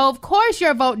that. So of course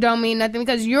your vote don't mean nothing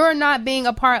because you're not being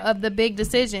a part of the big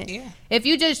decision. Yeah. If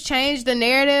you just change the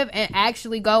narrative and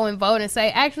actually go and vote and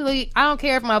say, actually, I don't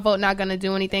care if my vote not going to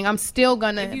do anything. I'm still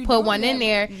going to put one in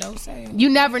there. No say. You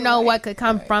never know what could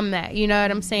come from that. You know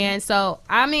what I'm saying? So,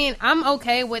 I mean, I'm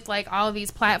okay with like all of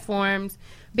these platforms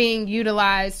being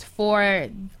utilized for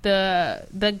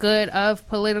the good of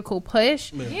political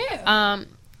push. Yeah.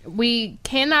 We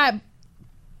cannot.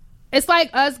 It's like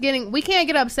us we can't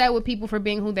get upset with people for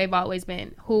being who they've always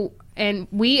been. And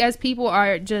we as people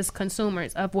are just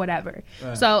consumers of whatever.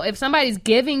 Right. So if somebody's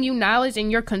giving you knowledge and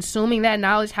you're consuming that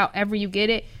knowledge however you get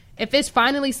it, if it's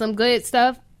finally some good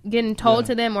stuff, getting told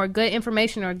to them, or good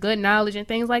information or good knowledge and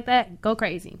things like that, go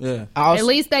crazy. Yeah. At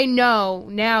least they know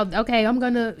now, okay,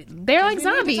 they're like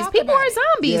zombies. People are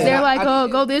zombies. Yeah. They're like,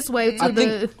 go this way to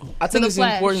the I think it's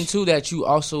flesh. important too that you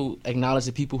also acknowledge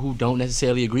the people who don't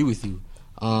necessarily agree with you.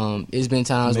 It's been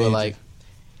times where like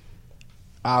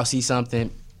I'll see something,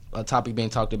 a topic being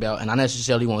talked about, and I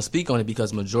necessarily won't speak on it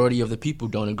because majority of the people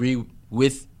don't agree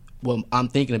with what I'm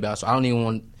thinking about. So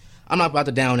I'm not about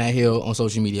to down that hill on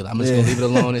social media. I'm just gonna leave it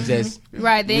alone and just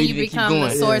right. Then you become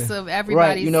the source of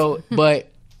everybody's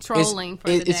but trolling.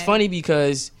 It's funny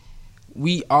because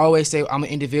we always say I'm an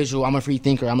individual, I'm a free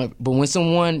thinker, but when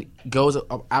someone goes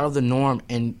out of the norm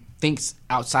and thinks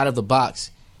outside of the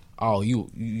box, oh,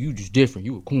 you just different,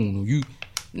 you a coon,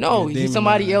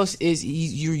 somebody else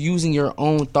you're using your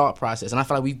own thought process. And I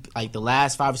feel like the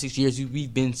last 5 or 6 years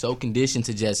we've been so conditioned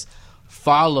to just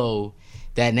follow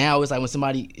that. Now it's like when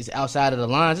somebody is outside of the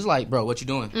lines, it's like, bro, what you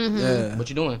doing? Yeah. What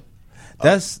you doing?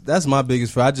 That's my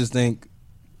biggest fear. I just think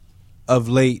of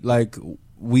late, like,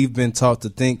 we've been taught to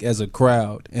think as a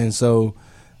crowd, and so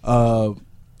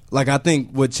like, I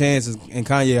think what Chance and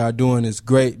Kanye are doing is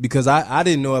great, because I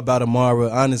didn't know about Amara,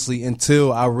 honestly,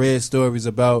 until I read stories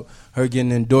about her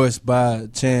getting endorsed by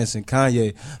Chance and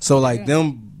Kanye. So, like,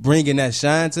 them bringing that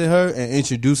shine to her and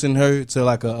introducing her to,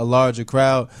 like, a larger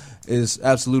crowd is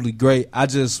absolutely great. I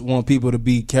just want people to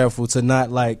be careful to not,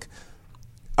 like,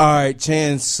 all right,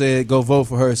 Chance said go vote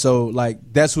for her, so, like,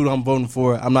 that's who I'm voting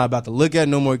for. I'm not about to look at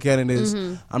no more candidates.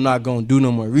 I'm not going to do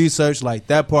no more research. Like,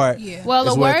 that part. Yeah. Well,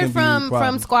 the word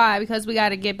from Squad, because we got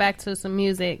to get back to some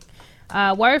music.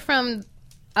 Word from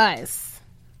us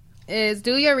is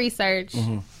do your research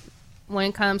when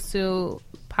it comes to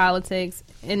politics,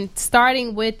 and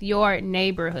starting with your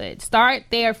neighborhood. Start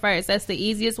there first. That's the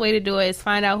easiest way to do it, is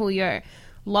find out who your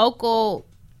local,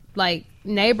 like,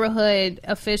 neighborhood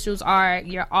officials are,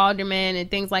 your aldermen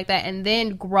and things like that, and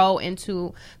then grow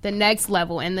into the next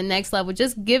level and the next level.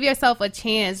 Just give yourself a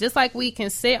chance. Just like we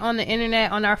can sit on the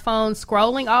internet on our phones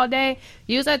scrolling all day,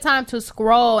 use that time to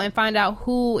scroll and find out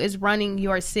who is running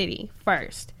your city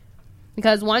first.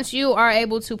 Because once you are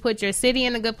able to put your city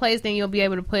in a good place, then you'll be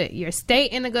able to put your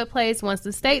state in a good place. Once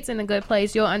the state's in a good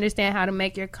place, you'll understand how to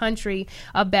make your country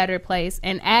a better place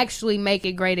and actually make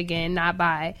it great again, not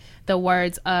by the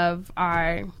words of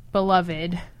our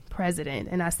beloved president.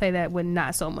 And I say that with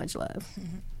not so much love.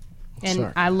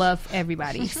 And I love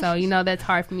everybody. So, that's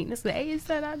hard for me to say. It's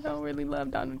that I don't really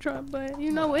love Donald Trump. But,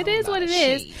 it is what it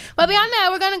is. But beyond that,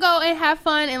 we're going to go and have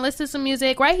fun and listen to some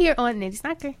music right here on Nitty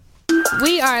Sniker.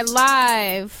 We are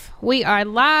live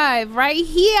right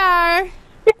here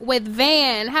with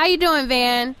Van. How you doing,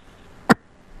 Van?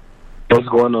 What's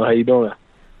going on? How you doing?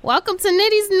 Welcome to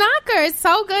Nitty's Knocker. It's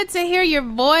so good to hear your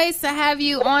voice, to have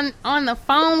you on the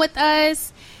phone with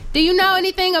us. Do you know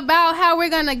anything about how we're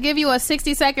going to give you a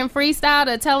 60-second freestyle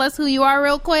to tell us who you are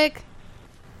real quick?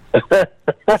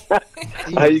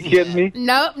 Are you kidding me?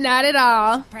 Nope, not at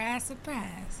all.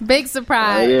 Surprise. Big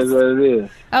surprise. It is what it is.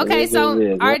 Okay, so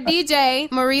our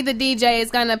DJ, Marie the DJ,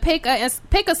 is going to pick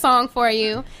a song for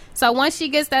you. So once she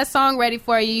gets that song ready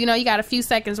for you, you got a few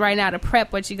seconds right now to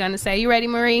prep what you're going to say. You ready,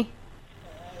 Marie?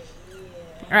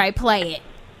 All right, play it.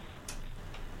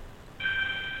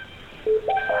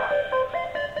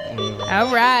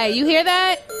 All right, you hear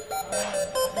that?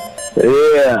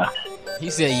 Yeah. He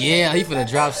said, yeah, he finna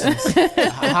drop some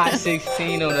hot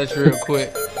 16 on us real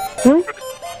quick.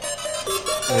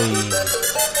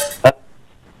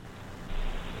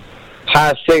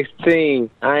 Hot 16,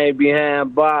 I ain't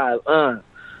behind bars, I'm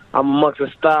amongst the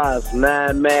stars,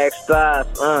 9 max stars,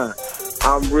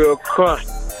 I'm real crunk,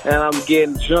 and I'm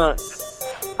getting drunk.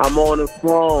 I'm on the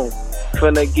phone,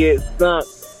 finna get stunk.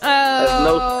 There's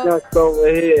no skunks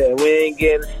over here, we ain't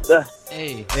getting stuck.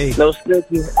 Hey. No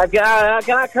snitches.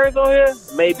 Can I curse on here?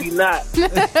 Maybe not.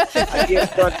 I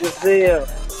get drunk as hell.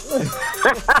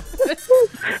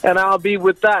 And I'll be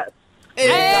with that.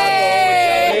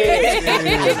 Hey.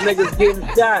 Cause niggas getting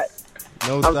shot.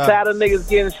 I'm tired of niggas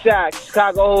getting shot.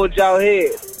 Chicago hold y'all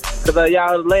head. Cause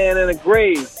y'all laying in a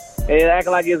grave and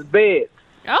acting like it's bed.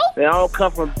 Oh. And I don't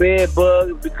come from bed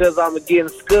bugs because I'm getting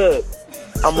scud.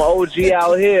 I'm an OG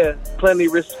out here. Plenty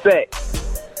respect.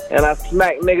 And I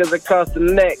smack niggas across the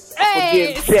neck for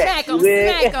getting checked. Smack 'em, you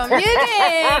dig?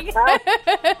 Bars.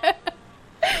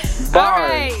 All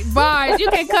right, bars. You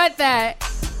can cut that.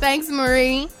 Thanks,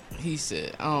 Marie. He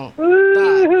said, thoughts.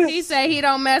 He said he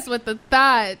don't mess with the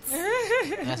thoughts.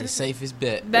 That's the safest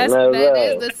bet. That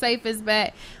is the safest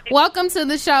bet. Welcome to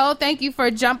the show. Thank you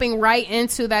for jumping right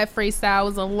into that freestyle. It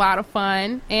was a lot of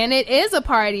fun. And it is a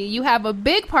party. You have a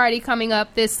big party coming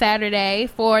up this Saturday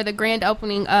for the grand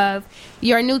opening of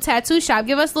your new tattoo shop.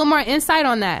 Give us a little more insight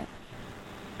on that.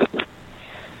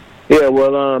 Yeah,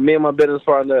 well, me and my business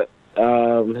partner,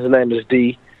 his name is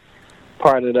D,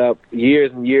 partnered up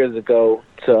years and years ago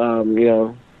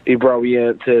to, he brought me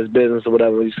into his business or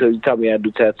whatever. He taught me how to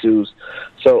do tattoos.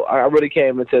 So I really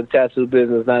came into the tattoo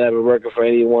business not ever working for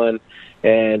anyone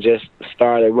and just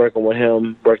started working with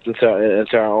him, worked into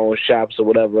our own shops or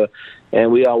whatever.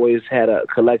 And we always had a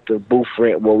collective booth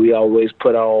rent where we always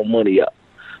put our own money up.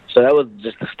 So that was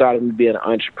just the start of me being an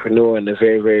entrepreneur in the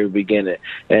very, very beginning.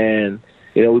 And,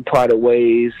 we parted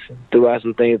ways throughout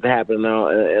some things that happened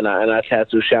in our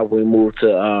tattoo shop when we moved to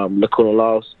Lacuna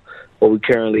Lost, where we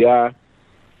currently are.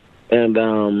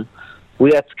 And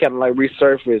we had to kind of like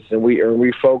resurface and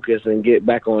refocus and get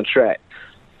back on track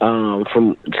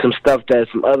from some stuff that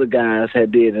some other guys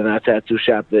had did in our tattoo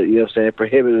shop that,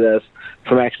 prohibited us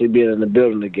from actually being in the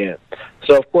building again.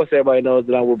 So, of course, everybody knows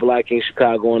that I'm with Black King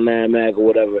Chicago and 9 Mag or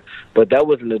whatever, but that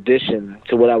was an addition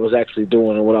to what I was actually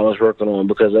doing and what I was working on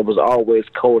because it was always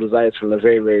cold as ice from the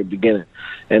very, very beginning.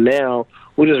 And now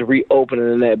we're just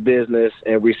reopening that business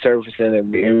and resurfacing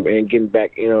and getting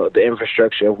back, the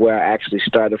infrastructure of where I actually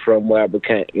started from, where I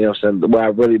became, where I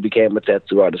really became a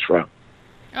tattoo artist from.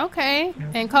 Okay.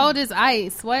 And Cold as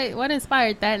Ice. What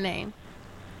inspired that name?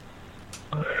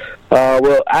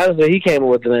 Well, honestly, he came up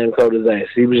with the name Cold as Ice.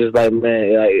 He was just like,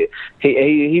 man, like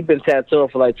he been tattooing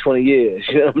for like 20 years.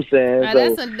 You know what I'm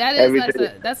saying?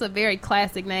 That's a very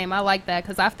classic name. I like that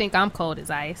because I think I'm cold as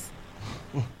ice.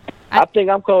 I think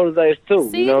I'm cold as ice too.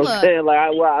 See, you know what I'm saying? Like,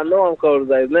 I know I'm cold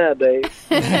as ice nowadays.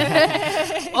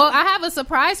 Well, I have a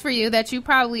surprise for you that you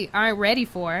probably aren't ready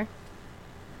for.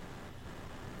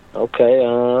 Okay,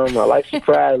 I like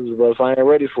surprises, but if I ain't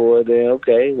ready for it, then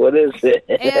okay, what is it?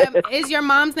 Is your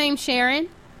mom's name Sharon?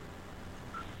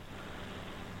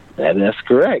 That's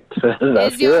correct.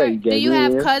 That's correct. Do you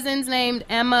have cousins named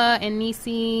Emma and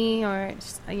Nisi or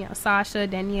Sasha,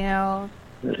 Danielle?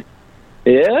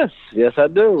 Yes, I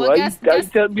do. Well, are you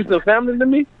telling me some family to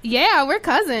me? Yeah, we're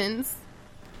cousins.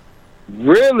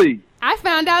 Really? I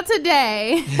found out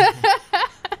today.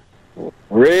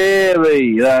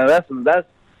 Really?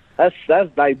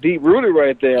 That's like deep rooted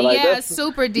right there. Like, yeah, that's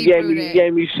super deep rooted. You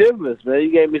gave me shivers, man.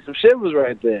 You gave me some shivers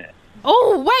right there.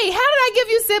 Oh, wait, how did I give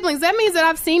you siblings? That means that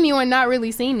I've seen you and not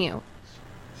really seen you.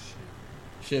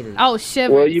 Shivers. Oh,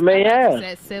 shivers. Well, you may have.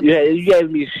 Yeah, you gave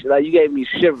me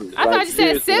shivers. I thought you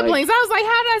said siblings. I was like,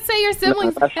 how did I say your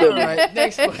siblings? No, All right,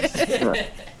 next question.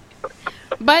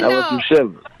 But that was some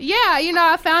shivers. Yeah,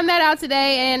 I found that out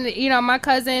today, and my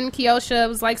cousin Keosha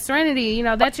was like, Serenity,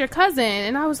 that's your cousin,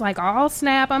 and I was like, oh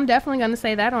snap, I'm definitely gonna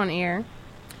say that on air.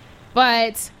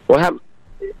 But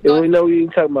we know you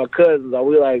talk about cousins. Are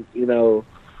we like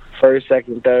first,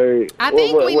 second, third? I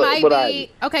think we might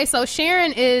be. Okay, so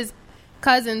Sharon is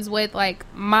cousins with like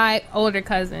my older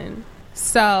cousin,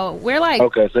 so we're like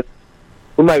okay, so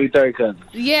we might be third cousins.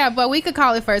 Yeah, but we could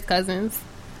call it first cousins.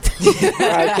 All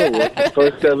right, cool.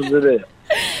 First cousins it is.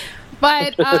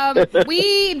 But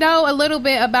we know a little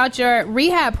bit about your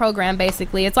rehab program,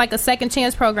 basically. It's like a second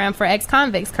chance program for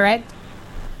ex-convicts, correct?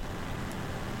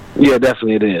 Yeah,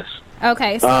 definitely it is.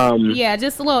 Okay, so,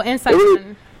 just a little insight.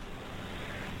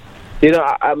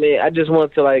 I just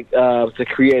want to, to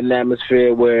create an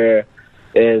atmosphere where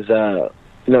is,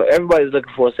 everybody's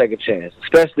looking for a second chance,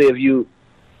 especially if you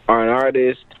are an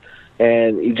artist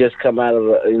and you just come out of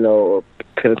a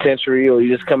penitentiary or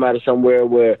you just come out of somewhere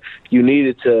where you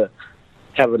needed to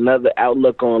have another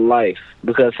outlook on life.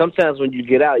 Because sometimes when you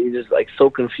get out, you're just like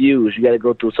so confused. You got to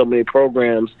go through so many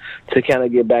programs to kind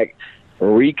of get back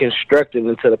reconstructed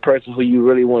into the person who you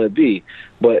really want to be.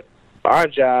 But our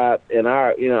job and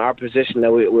our position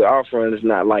that we're offering is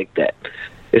not like that.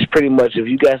 It's pretty much if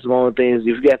you got some own things, if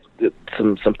you got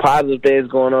some positive things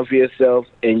going on for yourself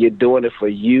and you're doing it for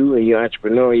you and you're an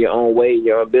entrepreneur in your own way, in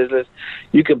your own business,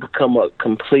 you can become a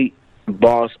complete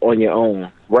boss on your own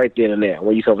right then and there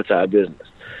when you come into our business.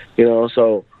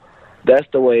 So that's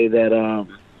the way that,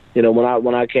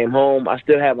 when I came home, I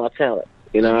still have my talent.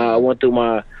 I went through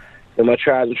my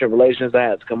trials and tribulations. I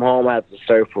had to come home. I had to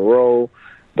serve parole.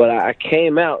 But I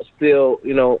came out still,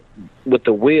 with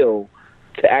the will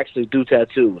to actually do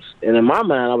tattoos. And in my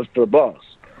mind, I was still a boss.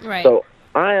 Right. So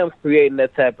I am creating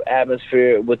that type of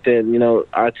atmosphere within,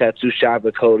 our tattoo shop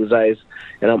at Cold as Ice,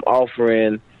 and I'm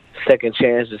offering second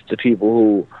chances to people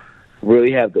who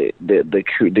really have the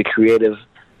creative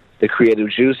the creative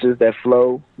juices that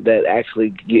flow that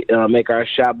actually make our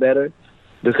shop better.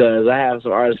 Because I have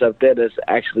some artists up there that's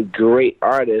actually great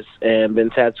artists and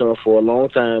been tattooing for a long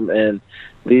time, and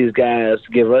these guys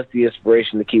give us the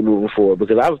inspiration to keep moving forward.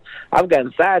 Because I've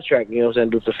gotten sidetracked, you know what I'm saying,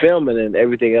 due to filming and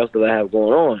everything else that I have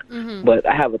going on. Mm-hmm. But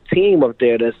I have a team up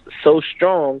there that's so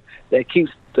strong that keeps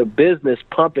the business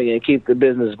pumping and keeps the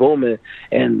business booming.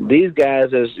 And these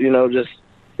guys are,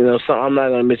 some, I'm not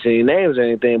going to mention any names or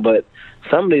anything, but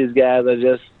some of these guys are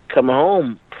just coming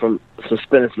home from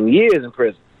spending some years in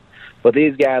prison. But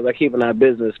these guys are keeping our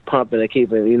business pumping and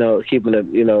keeping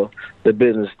the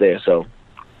business there. So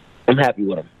I'm happy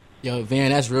with them. Yo, Van,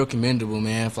 that's real commendable,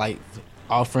 man. For, like,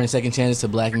 offering second chances to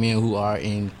black men who are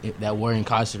that were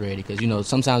incarcerated. Because,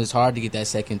 sometimes it's hard to get that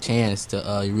second chance to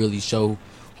really show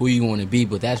who you want to be.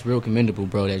 But that's real commendable,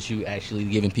 bro, that you actually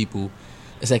giving people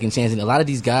a second chance. And a lot of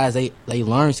these guys, they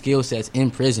learn skill sets in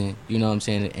prison, you know what I'm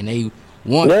saying? And they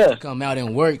want to come out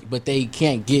and work, but they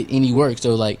can't get any work.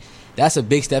 So, like, that's a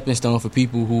big stepping stone for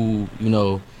people who,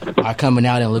 are coming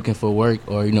out and looking for work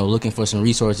or, looking for some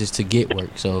resources to get work.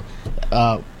 So,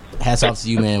 hats off to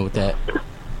you, man, with that.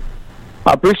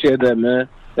 I appreciate that, man.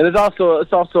 And it's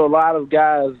also a lot of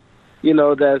guys,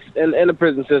 that's in the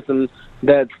prison system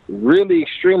that's really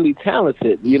extremely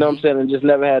talented, you know what I'm saying, and just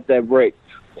never had that break.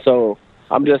 So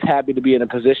I'm just happy to be in a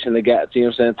position to get, you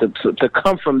know what I'm saying, to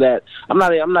come from that. I'm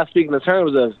not speaking in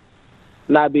terms of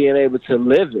not being able to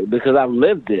live it, because I've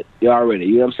lived it already.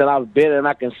 You know what I'm saying? I've been, and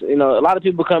I can, a lot of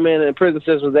people come in prison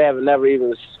systems, they haven't never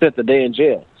even spent a day in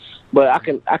jail. But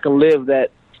I can live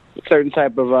that certain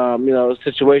type of,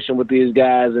 situation with these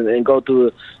guys and go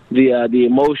through the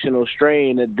emotional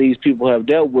strain that these people have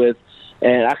dealt with,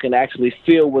 and I can actually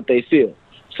feel what they feel.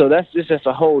 So that's just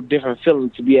a whole different feeling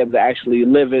to be able to actually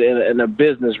live it in a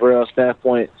business real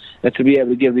standpoint and to be able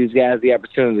to give these guys the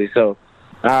opportunity. So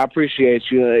I appreciate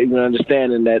you even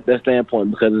understanding that standpoint,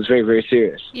 because it's very, very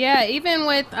serious. Yeah, even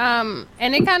with, and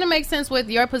it kind of makes sense with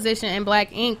your position in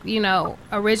Black Ink,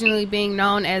 originally being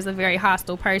known as a very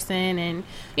hostile person and,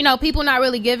 people not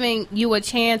really giving you a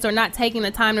chance or not taking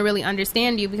the time to really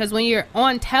understand you, because when you're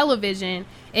on television,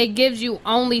 it gives you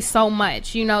only so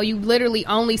much. You literally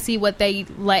only see what they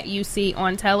let you see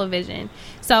on television.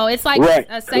 So it's like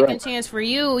a second chance for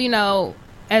you,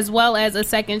 as well as a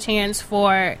second chance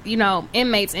for,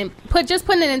 inmates, and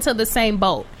putting it into the same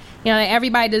boat.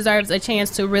 Everybody deserves a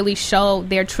chance to really show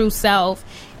their true self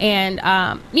and,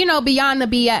 beyond the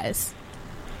BS.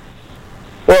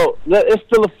 Well, it's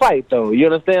still a fight, though. You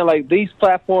understand? Like, these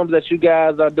platforms that you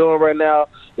guys are doing right now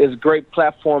is great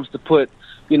platforms to put,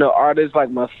 artists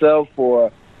like myself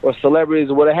or celebrities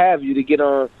or what have you to get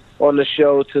on the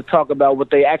show to talk about what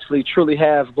they actually truly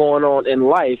have going on in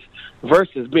life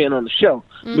versus being on the show.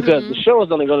 Mm-hmm. Because the show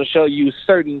is only going to show you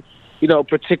certain,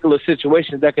 particular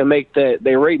situations that can make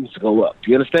their ratings go up.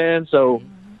 You understand? So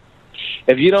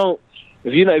if you're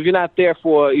not there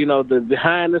for, the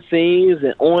behind the scenes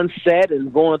and on set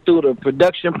and going through the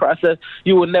production process,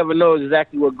 you will never know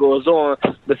exactly what goes on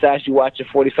besides you watching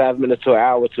 45 minutes to an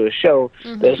hour to a show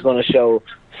that's going to show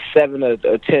 7 or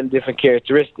 10 different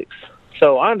characteristics.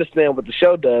 So I understand what the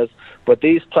show does, but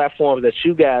these platforms that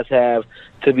you guys have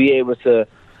to be able to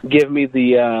give me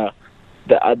the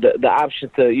option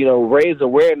to, raise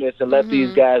awareness and let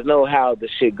these guys know how the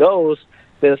shit goes,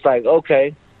 then it's like,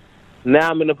 okay, now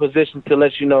I'm in a position to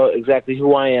let you know exactly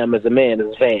who I am as a man,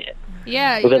 as Van.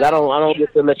 Yeah. Because I don't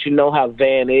get to let you know how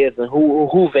Van is and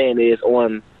who Van is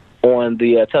on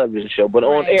the television show. But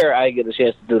on air, I get a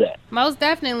chance to do that. Most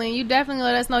definitely. You definitely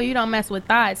let us know you don't mess with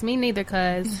thoughts. Me neither,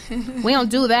 because we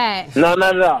don't do that. No.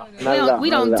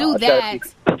 We don't do that.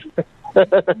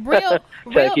 Real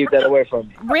try to keep that away from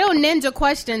me. Real ninja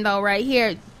question, though, right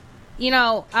here.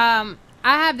 I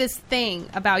have this thing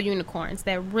about unicorns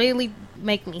that really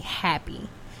make me happy.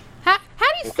 How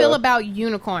do you feel about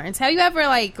unicorns? Have you ever,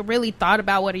 really thought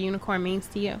about what a unicorn means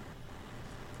to you?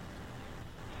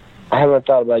 I haven't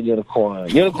thought about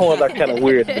unicorns. Unicorns are kind of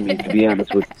weird to me, to be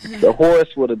honest with you. The horse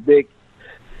with a big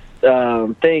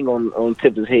thing on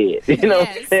tip of his head. You know what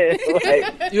I'm saying?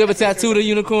 You ever tattooed a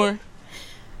unicorn?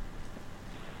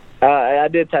 I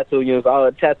did tattoo a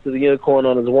unicorn. I tattooed a unicorn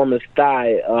on this woman's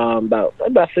thigh about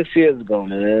 6 years ago,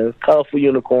 man. Colorful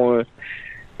unicorn.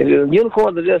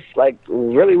 Unicorns are just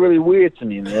really, really weird to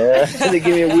me, man. They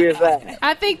give me a weird vibe.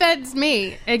 I think that's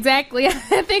me. Exactly. I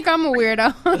think I'm a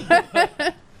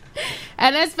weirdo.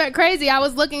 And that's crazy. I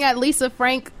was looking at Lisa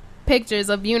Frank pictures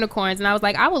of unicorns, and I was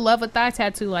like, I would love a thigh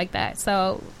tattoo like that.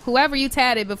 So whoever you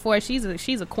tatted before, she's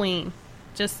a queen,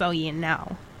 just so you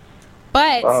know.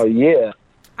 But oh yeah,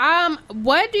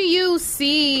 What do you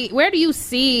see? Where do you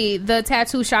see the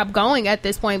tattoo shop going at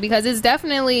this point? Because it's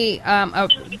definitely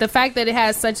the fact that it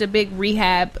has such a big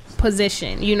rehab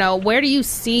position. You know, where do you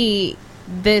see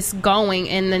this going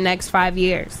in the next 5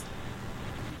 years?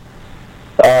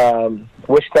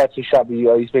 Which tattoo shop are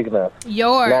you speaking of?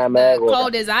 Your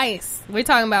Cold as Ice. We're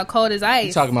talking about Cold as Ice.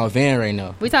 We're talking about Van right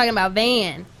now. We're talking about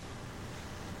Van.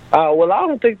 Well, I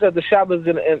don't think that the shop is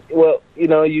gonna. Well, you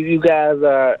know, you guys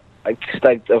are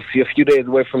like a few days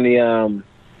away from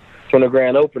the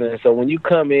grand opening. So when you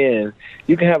come in,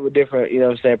 you can have a different, you know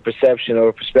what I'm saying, perception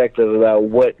or perspective about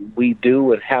what we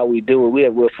do and how we do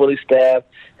it. We're fully staffed.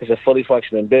 It's a fully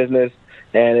functioning business,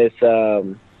 and it's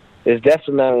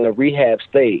definitely not on a rehab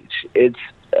stage. It's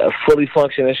a fully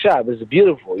functioning shop. It's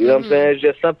beautiful. You know what I'm saying? It's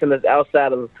just something that's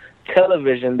outside of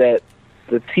television that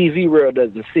the TV world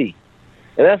doesn't see.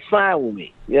 And that's fine with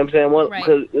me. You know what I'm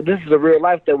saying? Because this is a real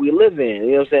life that we live in. You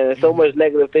know what I'm saying? There's so much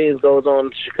negative things goes on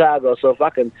in Chicago. So if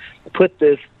I can put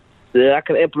this, I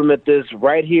can implement this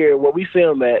right here where we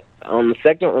film at on the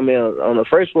first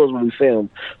floor is where we film.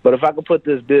 But if I can put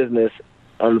this business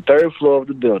on the third floor of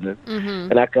the building,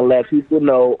 and I can let people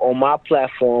know on my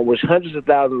platform, which hundreds of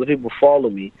thousands of people follow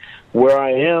me, where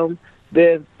I am,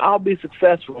 then I'll be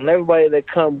successful. And everybody that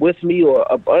come with me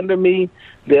or up under me,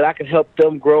 then I can help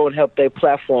them grow and help their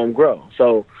platform grow.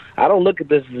 So I don't look at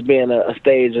this as being a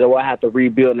stage where I have to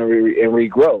rebuild and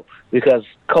regrow, because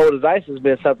Cold as Ice has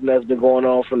been something that's been going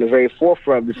on from the very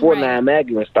forefront before Nine Mag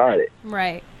even started.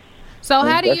 Right. So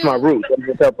That's my root. I'm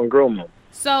just helping grow them.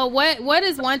 So what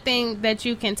is one thing that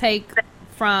you can take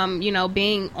from, you know,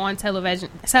 being on television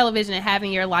and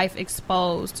having your life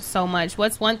exposed so much?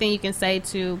 What's one thing you can say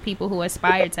to people who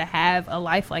aspire to have a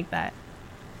life like that?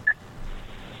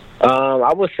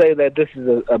 I would say that this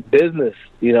is a business,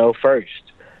 you know, first.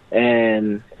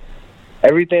 And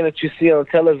everything that you see on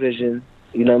television,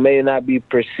 you know, may not be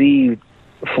perceived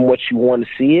from what you want to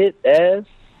see it as.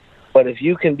 But if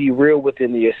you can be real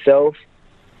within yourself,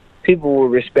 people will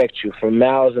respect you from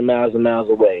miles and miles and miles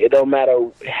away. It don't matter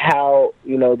how,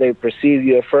 you know, they perceive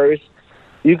you at first.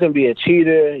 You can be a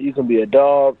cheater, you can be a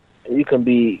dog, you can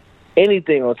be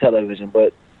anything on television,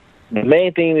 but the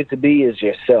main thing you need to be is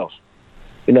yourself.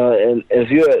 You know, and if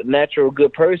you're a natural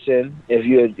good person,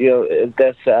 if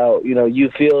that's how, you know,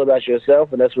 you feel about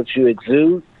yourself and that's what you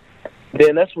exude,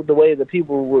 then that's what the way that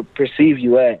people would perceive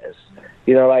you as.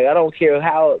 You know, like, I don't care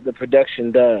how the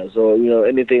production does or, you know,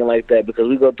 anything like that, because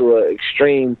we go through an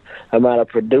extreme amount of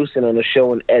producing on the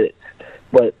show and edits.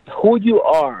 But who you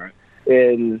are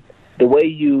and the way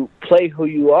you play who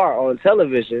you are on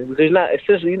television, because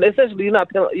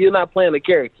you're not playing a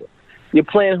character. You're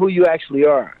playing who you actually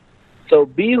are. So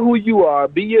be who you are,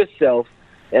 be yourself,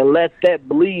 and let that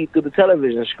bleed through the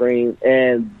television screen,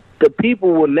 and the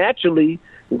people will naturally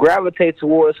gravitate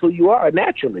towards who you are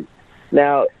naturally.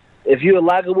 Now, if you're a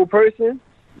likable person,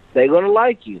 they're going to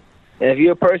like you. And if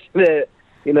you're a person that,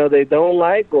 you know, they don't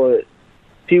like or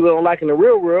people don't like in the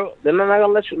real world, then they're not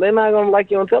going to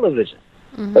like you on television.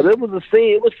 Mm-hmm. So it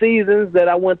was seasons that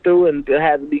I went through and it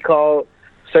had to be called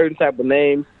certain type of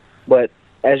names. But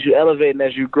as you elevate and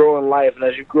as you grow in life and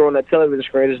as you grow on that television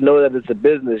screen, just know that it's a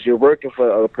business. You're working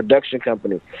for a production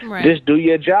company. Right. Just do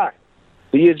your job.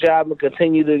 Do your job and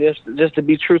continue to just to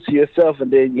be true to yourself,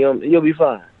 and then you'll be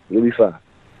fine. You'll be fine.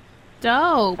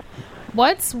 Dope.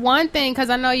 What's one thing,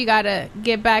 because I know you got to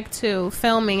get back to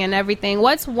filming and everything,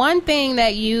 what's one thing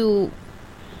that you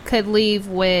could leave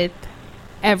with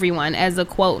everyone as a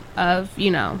quote of, you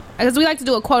know, because we like to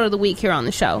do a quote of the week here on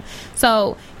the show.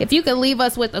 So if you could leave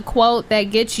us with a quote that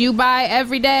gets you by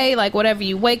every day, like whatever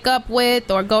you wake up with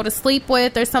or go to sleep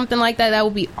with or something like that, that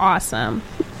would be awesome.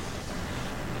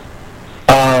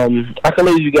 I can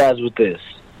leave you guys with this.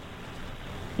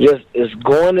 It's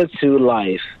going into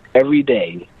life every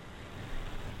day.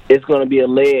 It's going to be a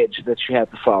ledge that you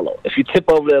have to follow. If you tip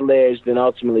over that ledge, then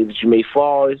ultimately that you may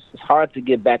fall. It's hard to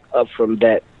get back up from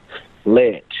that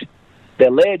ledge.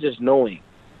 That ledge is knowing.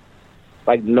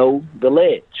 Like, know the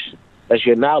ledge. That's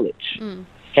your knowledge.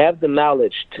 Have the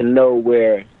knowledge to know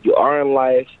where you are in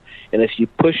life, and if you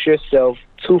push yourself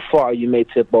too far, you may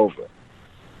tip over.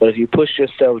 But if you push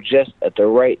yourself just at the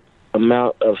right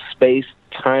amount of space,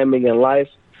 timing in life,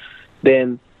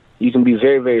 then you can be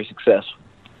very, very successful.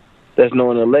 That's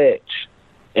knowing the ledge.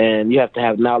 And you have to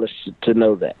have knowledge to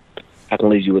know that. I can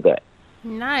leave you with that.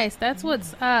 Nice. That's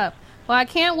what's up. Well, I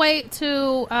can't wait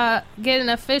to get an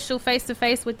official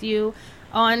face-to-face with you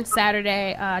on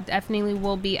Saturday. Definitely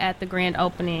will be at the grand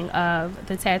opening of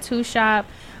the tattoo shop.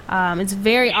 It's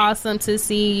very awesome to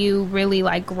see you really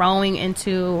like growing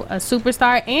into a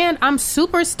superstar, and I'm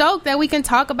super stoked that we can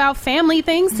talk about family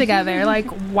things together. Like,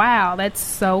 wow, that's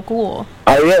so cool.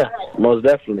 Oh yeah, most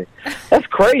definitely. That's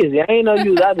crazy. I ain't know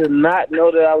you. I did not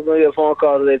know that I was gonna get a phone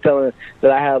call today telling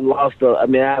that I had lost. I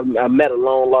met a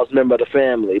long lost member of the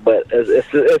family, but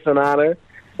it's an honor.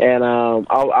 And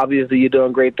obviously, you're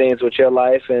doing great things with your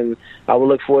life, and I will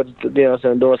look forward to doing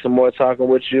some more talking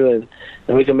with you,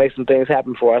 and we can make some things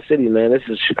happen for our city, man. This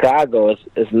is Chicago.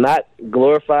 It's not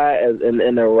glorified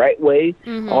in the right way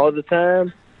all the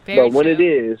time, but when it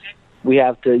is, we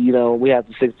have to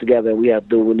stick together, and we have to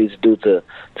do what we need to do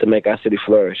to make our city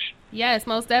flourish. Yes,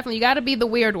 most definitely. You got to be the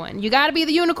weird one. You got to be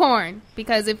the unicorn,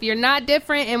 because if you're not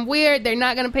different and weird, they're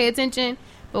not going to pay attention.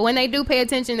 But when they do pay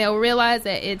attention, they'll realize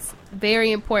that it's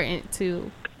very important to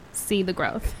see the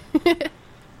growth.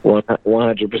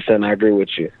 100%, I agree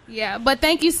with you. Yeah, but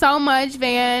thank you so much,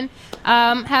 Van.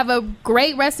 Have a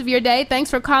great rest of your day. Thanks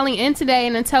for calling in today.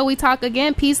 And until we talk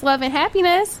again, peace, love, and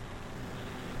happiness.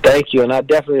 Thank you, and I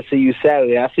definitely see you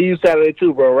Saturday. I see you Saturday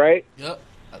too, bro, right? Yep.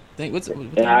 What's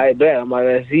I bet. I'm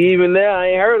like, see even there. I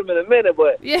ain't heard him in a minute,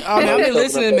 but yeah, I've been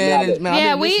listening, man.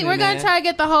 Yeah, we're gonna try to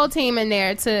get the whole team in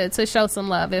there to show some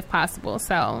love if possible.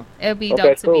 So it'll be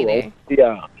dope to be there.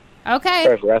 Yeah. Okay.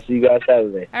 Perfect. I'll see you guys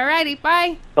Saturday. Alrighty,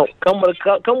 bye. Come with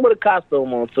a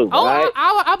costume on too. Oh, right?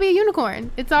 I'll be a unicorn.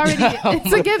 It's already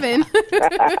it's a given.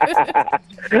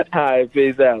 All right,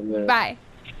 peace out, man. Bye.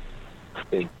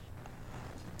 Peace.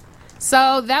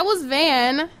 So that was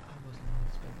Van.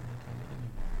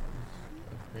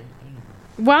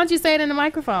 Why don't you say it in the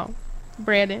microphone,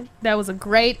 Brandon? That was a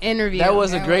great interview. That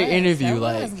was a great interview.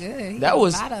 That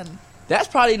was good. That's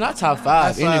probably not top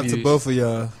 5 interviews. To both of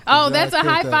y'all. Oh, that's a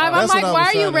high five. I'm like, why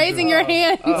are you raising your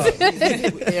hands?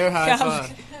 Air high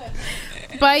five.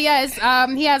 But yes,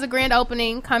 he has a grand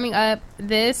opening coming up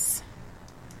this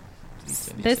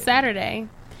Saturday.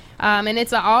 And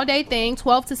it's an all-day thing.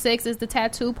 12 to 6 is the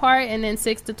tattoo part, and then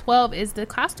 6 to 12 is the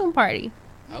costume party.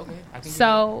 Okay.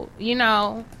 So,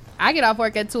 I get off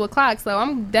work at 2 o'clock, so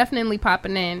I'm definitely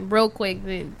popping in real quick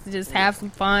to just have some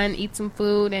fun, eat some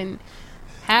food, and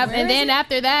then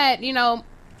after that, and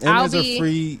there's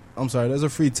a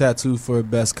free tattoo for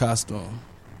best costume.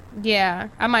 Yeah,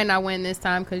 I might not win this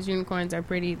time because unicorns are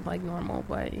pretty like normal,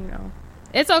 but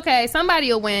it's okay.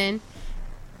 Somebody will win.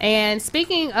 And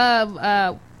speaking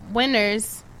of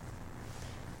winners,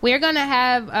 we're gonna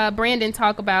have Brandon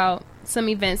talk about some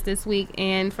events this week,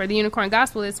 and for the Unicorn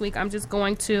Gospel this week, I'm just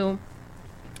going to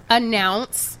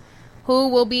announce who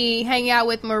will be hanging out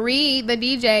with Marie, the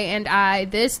DJ, and I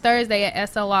this Thursday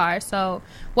at SLR. So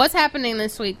what's happening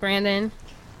this week, Brandon?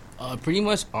 Pretty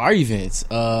much our events.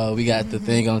 We got the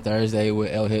thing on Thursday with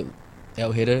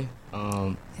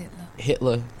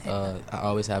Hitler. I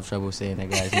always have trouble saying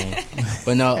that guy's name.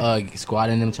 But no,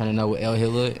 Squad and them trying to know with El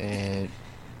Hitler, and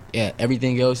yeah,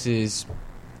 everything else is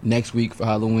next week for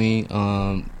Halloween.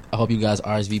 I hope you guys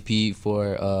RSVP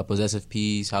for Possessive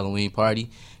P's Halloween party.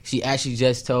 She actually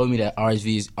just told me that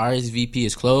RSVP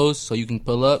is closed, so you can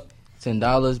pull up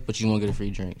 $10, but you won't get a free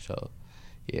drink. So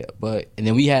yeah, and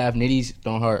then we have Nitty's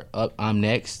Don't Hurt Up I'm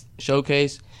Next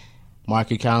showcase. Mark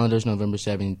your calendars, November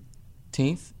 17th.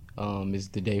 Is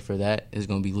the day for that. It's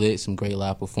gonna be lit. Some great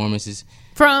live performances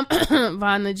from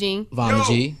Von the G,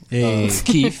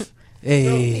 Keith.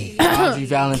 Hey, Audrey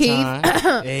Valentine.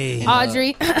 Hey,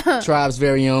 Audrey. Tribe's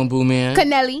very own Boo Man.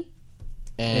 Canelli.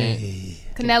 And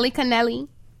Canelli.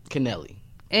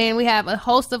 And we have a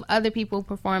host of other people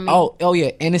performing. Oh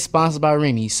yeah, and it's sponsored by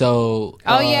Remy. So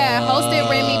hosted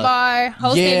Remy Bar,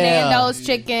 hosted Nando's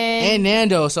Chicken and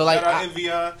Nando. So like,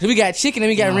 so we got chicken and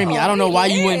we got Remy. I don't know why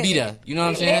you wouldn't be there. You know what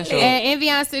I'm saying? So, and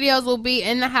Envion Studios will be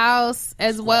in the house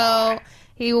as well.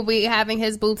 He will be having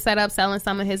his booth set up, selling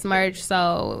some of his merch.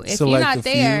 So if you're not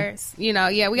there, we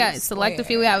got select a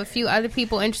few. We have a few other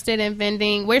people interested in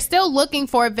vending. We're still looking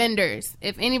for vendors.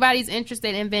 If anybody's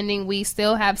interested in vending, we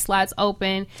still have slots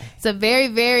open. It's a very,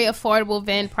 very affordable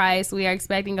vend price. We are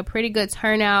expecting a pretty good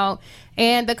turnout.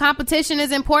 And the competition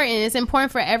is important. It's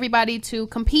important for everybody to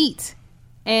compete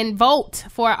and vote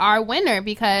for our winner,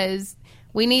 because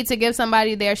we need to give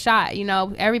somebody their shot.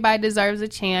 Everybody deserves a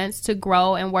chance to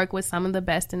grow and work with some of the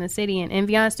best in the city. And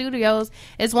Envion Studios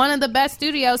is one of the best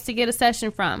studios to get a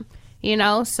session from.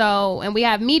 And we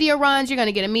have media runs. You're going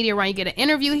to get a media run. You get an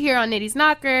interview here on Nitty's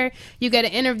Knocker. You get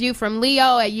an interview from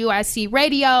Leo at UIC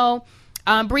Radio.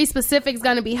 Bree Specific is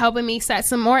going to be helping me set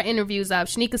some more interviews up.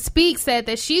 Shanika Speak said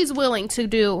that she's willing to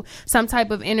do some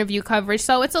type of interview coverage.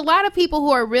 So it's a lot of people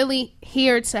who are really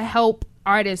here to help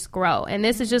artists grow, and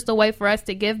this is just a way for us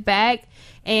to give back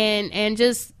and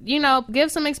just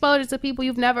give some exposure to people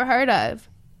you've never heard of.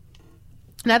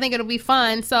 And I think it'll be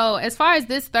fun. So as far as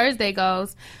this Thursday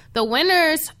goes, the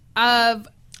winners of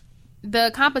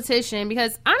the competition,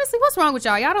 because honestly, what's wrong with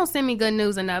y'all? Y'all don't send me good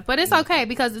news enough. But it's okay,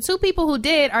 because the two people who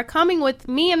did are coming with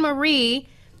me and Marie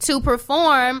to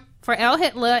perform for El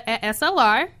Hitler at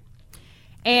SLR.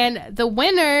 And the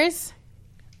winners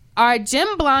are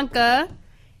Jim Blanca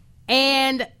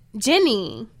and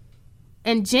Jenny.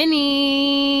 And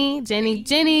Jenny,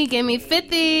 give me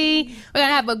 50. We're going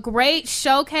to have a great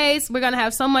showcase. We're going to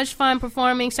have so much fun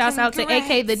performing. Shouts out to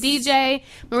AK the DJ.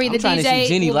 Marie the DJ. I'm trying to see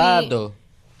Jenny live, though.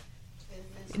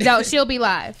 No, she'll be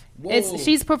live.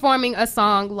 She's performing a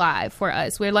song live for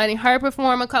us. We're letting her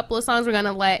perform a couple of songs. We're going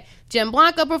to let Jim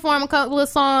Blanca perform a couple of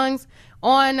songs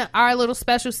on our little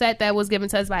special set that was given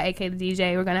to us by AK the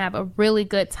DJ. We're going to have a really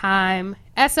good time.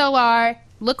 SLR.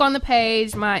 Look on the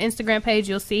page, my Instagram page.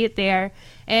 You'll see it there.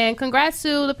 And congrats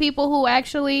to the people who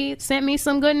actually sent me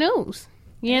some good news.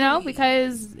 You know,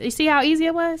 because you see how easy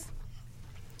it was?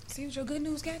 See what your good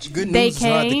news got you? Good news they is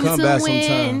hard came to come to back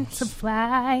win, sometimes. to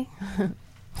fly.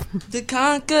 To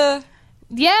conquer.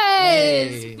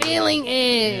 Yes, Hey. feeling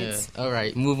it. Yeah. All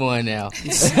right, move on now.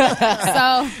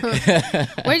 So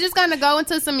we're just gonna go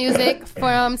into some music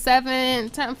from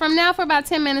now for about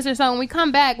 10 minutes or so. When we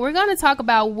come back, we're gonna talk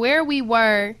about where we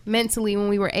were mentally when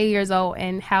we were 8 years old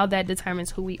and how that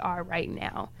determines who we are right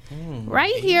now.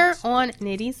 Right here on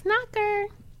Nitty's Knocker.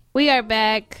 We are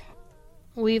back.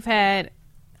 We've had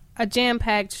a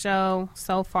jam-packed show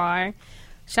so far.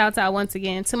 Shouts out once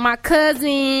again to my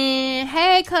cousin.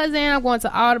 Hey, cousin. I'm going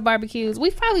to all the barbecues.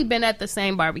 We've probably been at the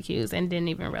same barbecues and didn't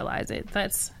even realize it.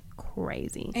 That's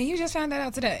crazy. And you just found that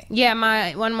out today? Yeah,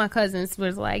 one of my cousins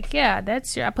was like, yeah,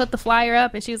 that's your... I put the flyer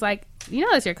up, and she was like, you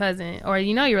know that's your cousin, or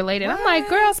you know you're related. What? I'm like,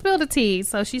 girl, spill the tea.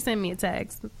 So she sent me a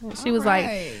text. She was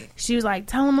like,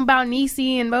 tell him about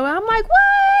Niecy and blah, blah. I'm like, what?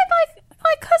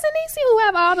 Like cousin Niecy who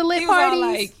have all the lit parties. He was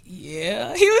all like,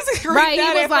 yeah. He was right.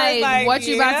 He was like, what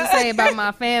you about to say about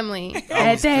my family?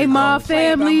 That they my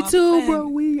family too, bro.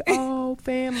 We all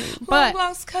family. But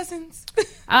lost cousins.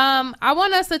 I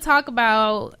want us to talk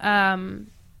about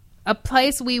a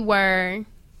place we were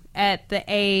at the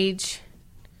age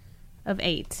of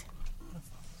 8.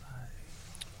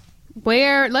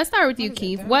 Let's start with you,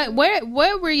 Keith. What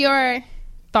were your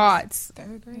thoughts?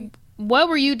 3rd grade. What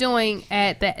were you doing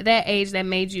at that age that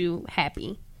made you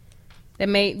happy? That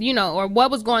made, or what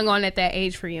was going on at that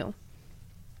age for you?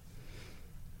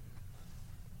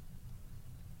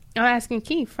 I'm asking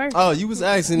Keith first. Oh, you was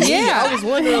asking me? Yeah. I was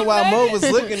wondering why Mo was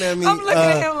looking at me. I'm looking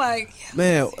at him like...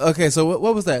 Man, okay, so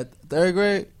what was that? 3rd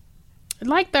grade?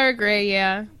 Like 3rd grade,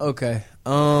 yeah. Okay.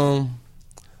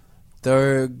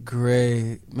 3rd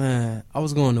grade. Man, I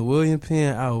was going to William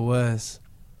Penn out west.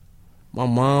 My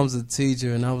mom's a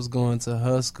teacher, and I was going to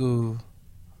her school.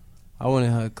 I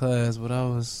wasn't in her class, but I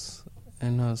was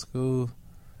in her school.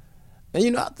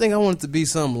 And I think I wanted to be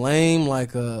something lame,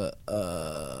 like a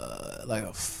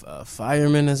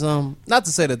fireman or something. Not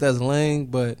to say that that's lame,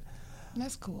 but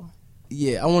that's cool.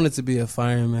 Yeah, I wanted to be a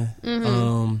fireman.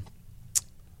 Mm-hmm.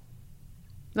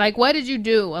 Like, what did you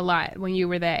do a lot when you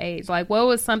were that age? Like, what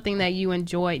was something that you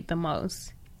enjoyed the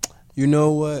most? You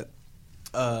know what?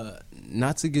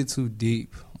 Not to get too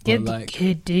deep.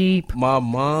 Get deep. My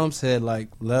mom's had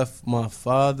left my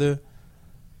father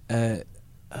at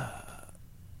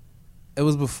it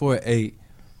was before 8,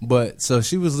 but so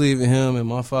she was leaving him, and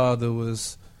my father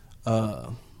was she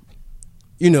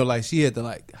had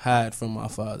to hide from my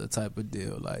father type of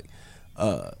deal,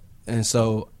 and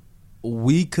so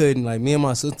we couldn't, me and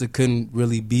my sister couldn't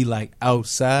really be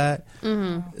outside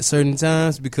at certain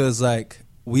times because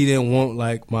we didn't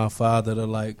want my father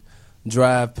to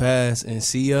drive past and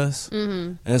see us.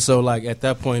 And so at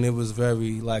that point it was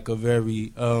very a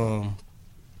very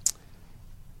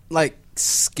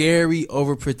scary,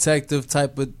 overprotective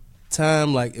type of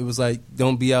time. It was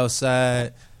don't be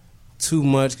outside too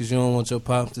much because you don't want your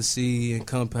pop to see and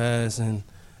come past and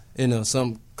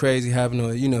something crazy happen,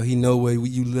 or he know where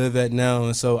you live at now.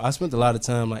 And so I spent a lot of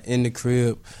time in the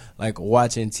crib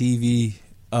watching TV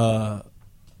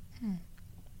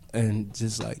and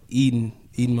just eating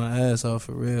my ass off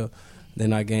for real.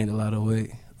 Then I gained a lot of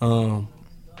weight. Mo,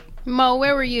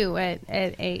 where were you at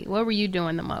 8? What were you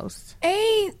doing the most?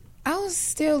 8, I was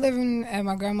still living at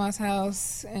my grandma's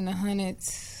house in the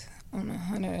Hunnits on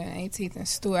 118th and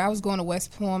Stewart. I was going to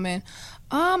West Pullman.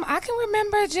 I can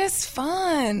remember just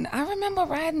fun. I remember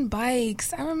riding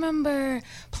bikes. I remember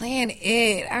playing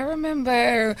it. I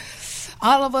remember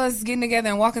all of us getting together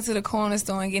and walking to the corner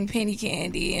store and getting penny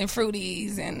candy and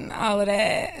fruities and all of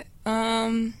that.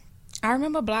 I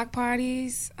remember block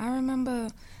parties. I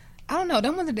I don't know.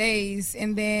 Them were the days.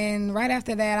 And then right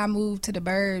after that, I moved to the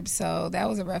burbs. So that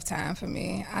was a rough time for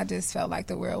me. I just felt like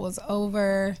the world was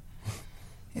over.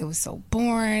 It was so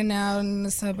boring out in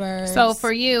the suburbs. So for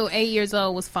you, 8 years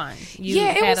old was fun. You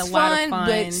yeah, it had was a lot fun, of fun.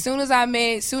 but soon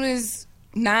as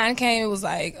 9 came, it was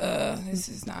like, this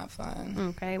is not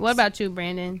fun. Okay. What about you,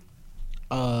 Brandon?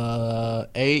 8.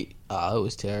 It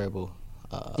was terrible.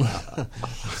 I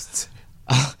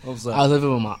was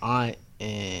living with my aunt,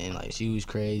 and like she was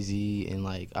crazy, and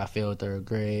like I failed 3rd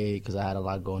grade because I had a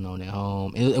lot going on at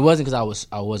home. It wasn't because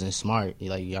I wasn't smart.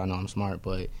 Like y'all know I'm smart,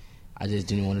 but I just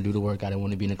didn't want to do the work. I didn't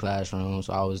want to be in the classroom,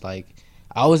 so I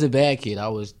was a bad kid. I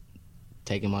was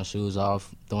taking my shoes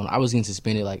off, I was getting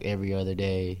suspended like every other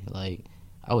day. Like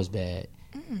I was bad.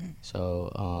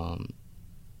 So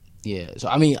yeah. So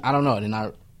I mean, I don't know. And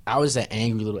I was an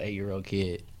angry little 8-year-old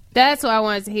kid. That's what I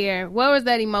wanted to hear. What was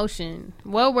that emotion?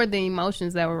 What were the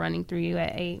emotions that were running through you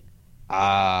at 8?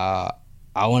 I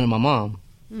wanted my mom,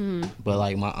 but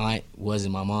like my aunt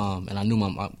wasn't my mom, and I knew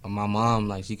my mom,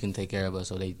 like she couldn't take care of us,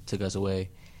 so they took us away.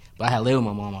 But I had lived with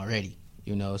my mom already,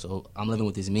 you know. So I'm living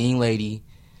with this mean lady,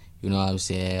 you know what I'm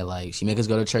saying? Like she make us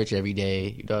go to church every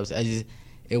day, you know what I'm saying?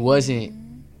 It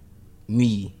wasn't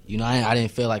me, you know. I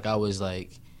didn't feel like I was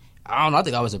like. I don't know. I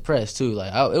think I was oppressed too.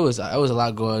 Like it was a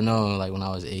lot going on. Like when I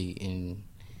was 8, and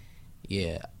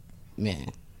yeah, man.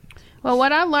 Well,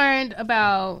 what I learned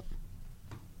about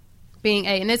being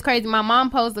 8, and it's crazy. My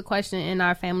mom posed the question in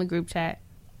our family group chat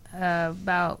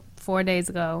about 4 days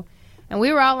ago, and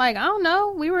we were all like, I don't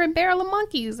know. We were in Barrel of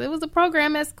Monkeys. It was a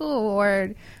program at school, or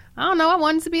I don't know. I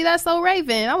wanted to be That's So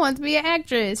Raven. I wanted to be an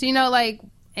actress. You know, like.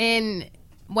 And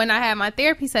when I had my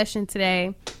therapy session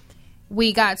today,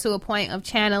 we got to a point of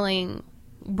channeling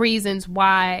reasons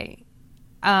why,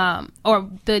 or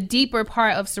the deeper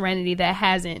part of Serenity that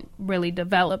hasn't really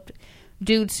developed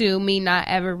due to me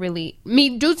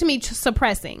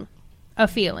suppressing a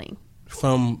feeling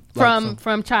from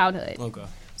childhood. Okay.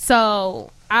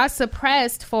 So I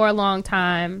suppressed for a long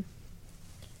time.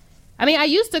 I mean, I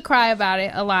used to cry about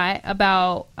it a lot,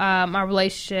 about my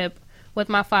relationship with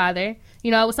my father.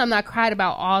 You know, it was something I cried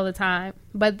about all the time.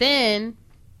 But then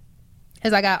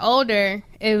as I got older,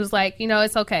 it was like, you know,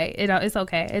 it's okay. It's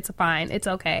okay. It's fine. It's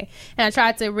okay. And I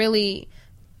tried to really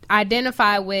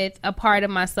identify with a part of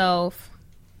myself,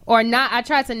 I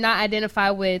tried to not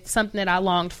identify with something that I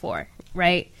longed for,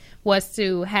 right? Was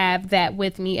to have that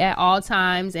with me at all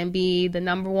times and be the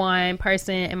number one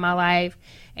person in my life.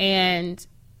 And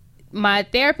my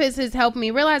therapist has helped me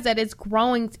realize that it's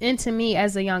growing into me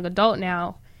as a young adult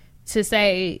now to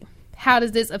say, how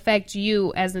does this affect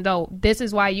you as an adult? This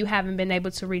is why you haven't been able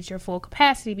to reach your full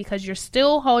capacity, because you're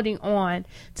still holding on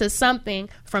to something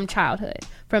from childhood,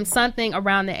 from something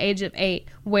around the age of 8,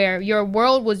 where your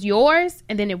world was yours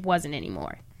and then it wasn't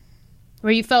anymore.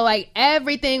 Where you felt like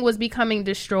everything was becoming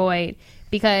destroyed,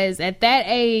 because at that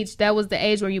age, that was the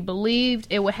age where you believed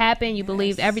it would happen. You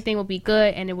believed everything would be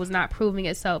good, and it was not proving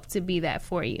itself to be that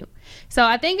for you. So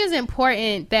I think it's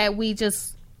important that we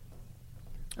just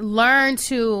learn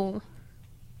to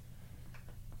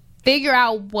figure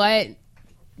out what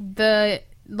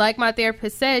like my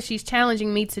therapist said, she's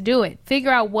challenging me to do it.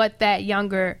 Figure out what that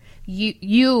younger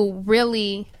you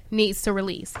really needs to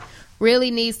release, really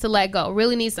needs to let go,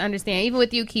 really needs to understand. Even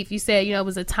with you, Keith, you said, you know, it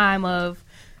was a time of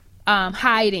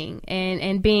hiding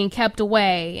and being kept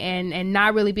away and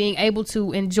not really being able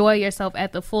to enjoy yourself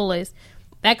at the fullest.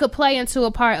 That could play into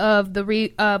a part of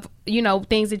you know,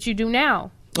 things that you do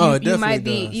now. Oh, it definitely you might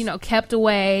be, does. you know, kept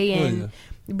away and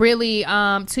really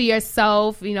to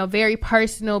yourself, you know, very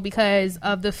personal because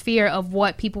of the fear of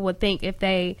what people would think if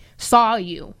they saw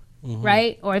you,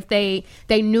 right? Or if they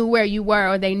knew where you were,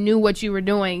 or they knew what you were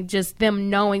doing. Just them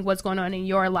knowing what's going on in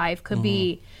your life could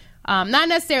be not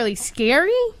necessarily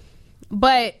scary,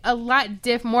 but a lot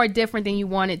more different than you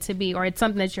want it to be, or it's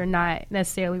something that you're not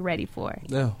necessarily ready for.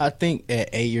 Yeah. I think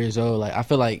at 8 years old, like I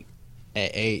feel like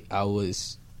at 8 I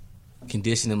was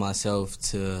conditioning myself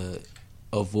to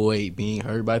avoid being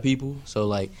hurt by people. So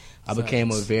like I became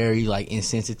a very like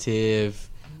insensitive,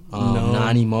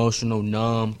 non-emotional,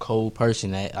 numb, cold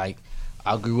person that like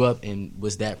I grew up and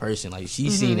was that person. Like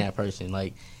she's seen that person.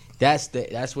 Like that's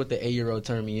what the 8-year-old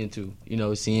turned me into. You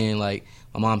know, seeing like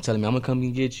my mom telling me I'm gonna come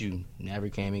and get you, never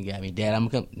came and got me. Dad, I'm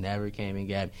gonna come, never came and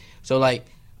got me. So like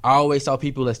I always saw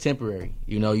people as temporary.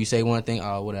 You know, you say one thing,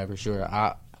 oh whatever, sure.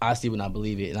 I see when I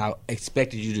believe it, and I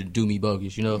expected you to do me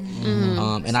bogus, you know.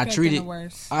 And I treated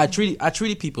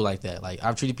people like that. Like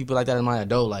I've treated people like that in my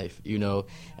adult life, you know.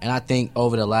 And I think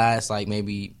over the last like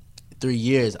maybe 3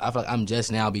 years, I feel like I'm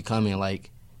just now becoming like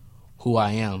who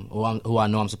I am, or who I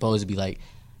know I'm supposed to be. Like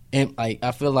and like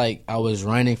I feel like I was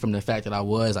running from the fact that I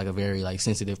was like a very like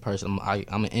sensitive person.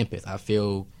 I'm an empath. I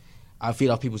feed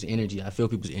off people's energy. I feel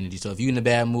people's energy. So if you're in a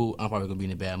bad mood, I'm probably gonna be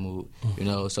in a bad mood. You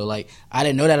know. So like I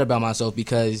didn't know that about myself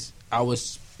because I was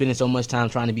spending so much time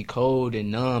trying to be cold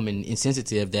and numb and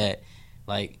insensitive that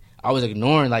like I was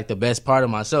ignoring like the best part of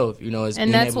myself. You know.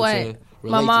 And that's what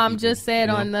my mom just said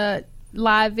on the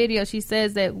live video. She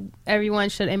says that everyone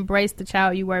should embrace the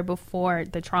child you were before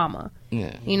the trauma.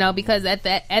 Yeah. You know, because at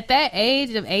that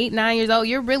age of 8, 9 years old,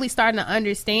 you're really starting to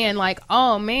understand like,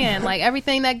 oh man, like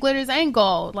everything that glitters ain't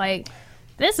gold. Like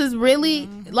this is really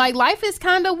like life is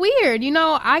kind of weird. You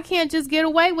know, I can't just get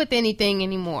away with anything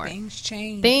anymore. Things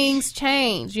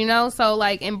change. You know, so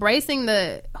like embracing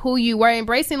who you were,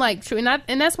 embracing like true,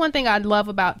 and that's one thing I love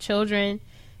about children.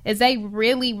 Is they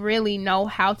really, really know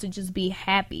how to just be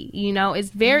happy. You know, it's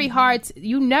very hard.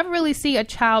 You never really see a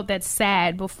child that's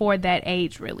sad before that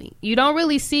age, really. You don't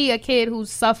really see a kid who's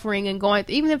suffering and going,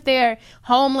 even if they're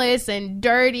homeless and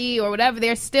dirty or whatever,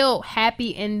 they're still happy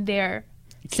in their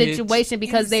situation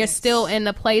because they're still in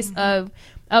the place of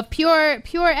pure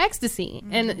ecstasy,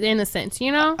 in a sense,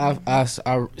 you know?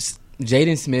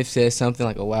 Jaden Smith said something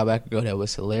like a while back ago that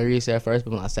was hilarious at first,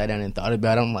 but when I sat down and thought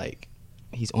about it, I'm like,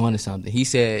 he's on to something. He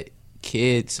said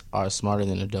kids are smarter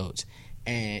than adults.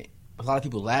 And a lot of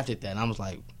people laughed at that. And I was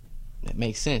like, that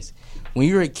makes sense. When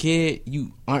you're a kid,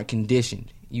 you aren't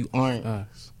conditioned. You aren't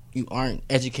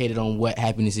educated on what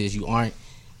happiness is. You aren't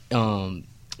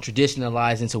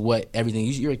traditionalized into what everything.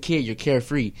 You're a kid. You're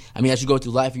carefree. I mean, as you go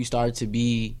through life, you start to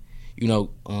be, you know,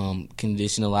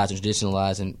 conditionalized and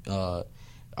traditionalized, and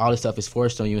all this stuff is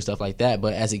forced on you and stuff like that.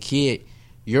 But as a kid,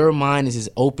 your mind is as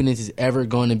open as it's ever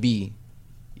going to be.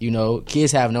 You know,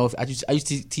 kids have no... I used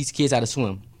to teach kids how to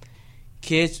swim.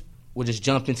 Kids would just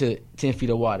jump into 10 feet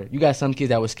of water. You got some kids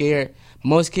that were scared.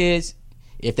 Most kids,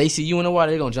 if they see you in the water,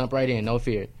 they're going to jump right in, no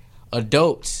fear.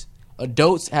 Adults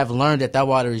have learned that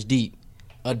water is deep.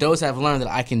 Adults have learned that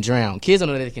I can drown. Kids don't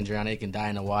know that they can drown. They can die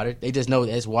in the water. They just know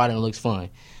that it's water and it looks fun.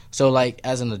 So, like,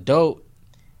 as an adult,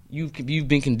 you've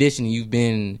been conditioned. You've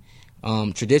been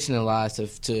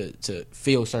traditionalized to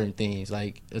feel certain things,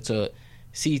 like to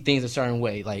see things a certain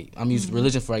way. Like, I'm using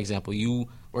religion, for example. You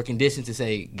were conditioned to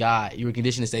say God. You were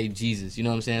conditioned to say Jesus. You know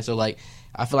what I'm saying? So, like,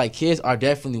 I feel like kids are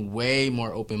definitely way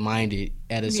more open-minded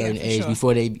at a certain age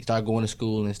before they start going to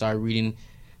school and start reading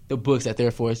the books that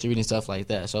they're forced to read and stuff like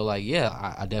that. So, like,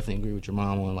 yeah, I definitely agree with your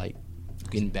mom on, like,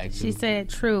 getting back to... She said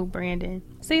true, Brandon.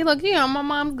 See, look, you're on my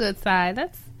mom's good side.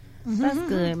 That's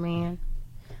good, man.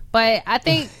 But I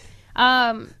think...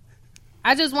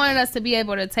 I just wanted us to be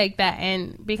able to take that,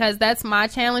 and because that's my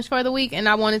challenge for the week, and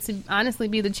I wanted to honestly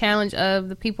be the challenge of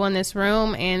the people in this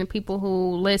room and people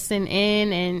who listen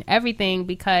in and everything,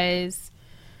 because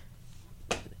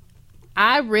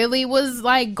I really was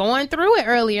like going through it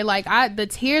earlier. Like the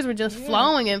tears were just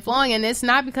flowing and flowing, and it's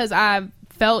not because I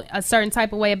felt a certain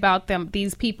type of way about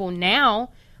these people now.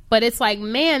 But it's like,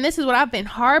 man, this is what I've been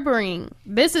harboring.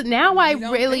 This is now I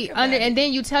really and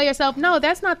then you tell yourself, no,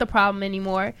 that's not the problem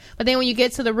anymore. But then when you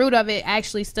get to the root of it,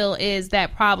 actually still is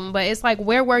that problem. But it's like,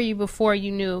 where were you before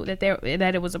you knew that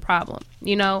it was a problem?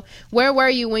 You know, where were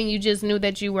you when you just knew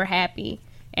that you were happy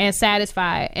and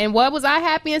satisfied? And what was I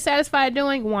happy and satisfied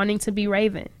doing? Wanting to be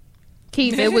Raven.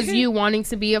 Keith, it was you wanting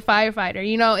to be a firefighter.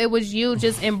 You know, it was you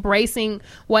just embracing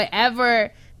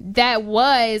whatever that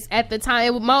was at the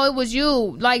time. It was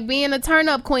you like being a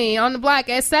turn-up queen on the block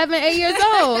at 7, 8 years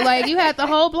old. Like, you had the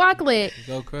whole block lit.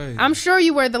 Go crazy. I'm sure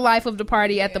you were the life of the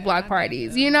party at the block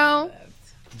parties, you know?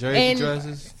 Jersey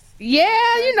dresses.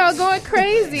 Yeah, you know, going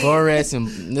crazy. Boras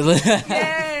and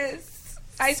yes.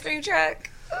 Ice cream truck.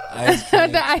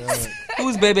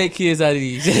 Who's Bebe kids out of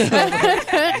these?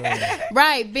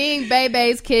 Right, being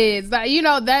Bebe's kids. Like, you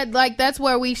know, that's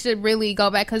where we should really go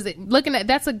back, because looking at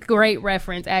that's a great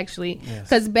reference actually,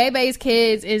 because Bebe's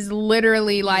kids is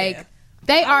literally like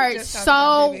they are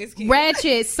so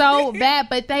ratchet, so bad,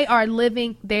 but they are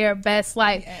living their best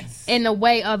life in the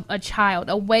way of a child,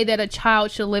 a way that a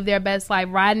child should live their best life,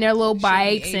 riding their little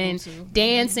bikes and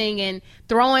dancing and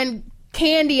throwing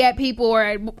candy at people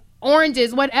or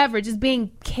oranges, whatever, just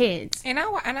being kids. And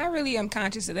I really am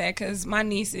conscious of that, because my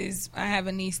I have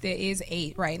a niece that is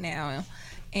 8 right now,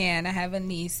 and I have a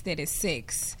niece that is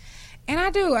 6, and I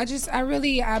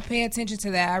pay attention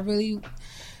to that. I really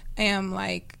am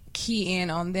like key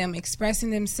in on them expressing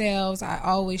themselves. I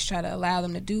always try to allow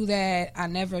them to do that. I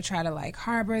never try to like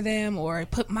harbor them or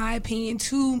put my opinion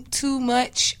too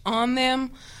much on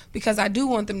them, because I do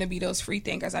want them to be those free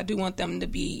thinkers. I do want them to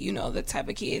be, you know, the type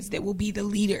of kids that will be the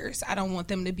leaders. I don't want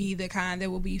them to be the kind that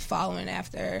will be following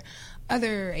after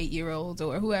other 8-year-olds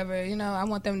or whoever. You know, I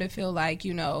want them to feel like,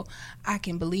 you know, I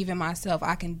can believe in myself.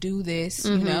 I can do this,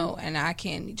 you know, and I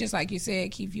can, just like you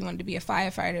said, Keith, you wanted to be a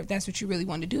firefighter. If that's what you really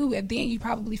want to do, and then you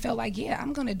probably felt like, yeah,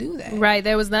 I'm going to do that. Right.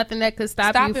 There was nothing that could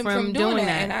stop you him from doing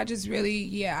that. And I just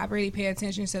really, I really pay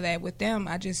attention to that with them.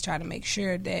 I just try to make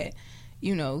sure that,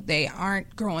 you know, they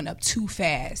aren't growing up too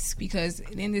fast, because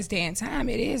in this day and time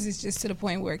it's just to the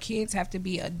point where kids have to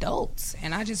be adults,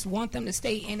 and I just want them to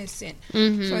stay innocent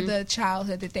for the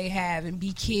childhood that they have and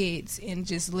be kids and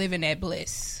just live in that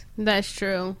bliss. That's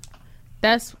true.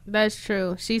 That's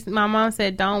true. My mom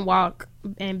said don't walk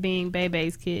in being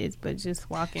Bebe's kids, but just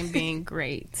walk in being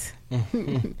great.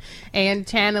 And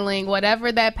channeling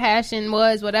whatever that passion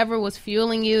was, whatever was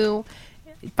fueling you,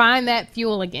 find that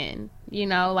fuel again. You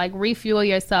know, like refuel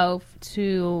yourself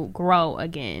to grow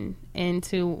again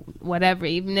into whatever,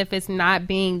 even if it's not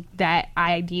being that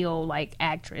ideal like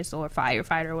actress or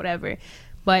firefighter or whatever,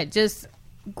 but just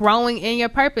growing in your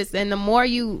purpose. And the more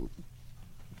you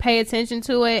pay attention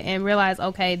to it and realize,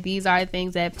 okay, these are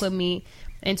things that put me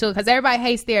into it, because everybody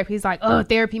hates therapy. It's like, oh,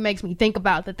 therapy makes me think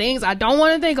about the things I don't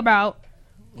want to think about.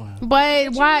 Wow.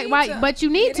 But why? But you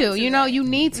need to. You know, you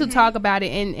need to talk about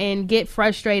it and get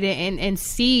frustrated and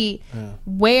see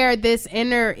where this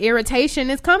inner irritation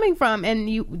is coming from, and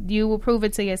you will prove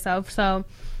it to yourself. So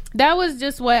that was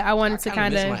just what I wanted to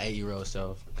kind of miss my 8-year-old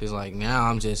self, because like now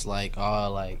I'm just like,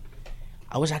 oh, like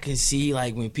I wish I could see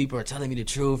like when people are telling me the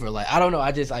truth, or like I don't know.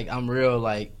 I just like I'm real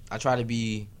like I try to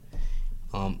be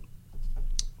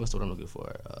what's the word I'm looking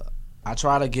for? I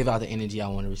try to give out the energy I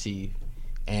want to receive.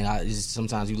 And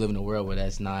sometimes you live in a world where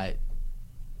that's not,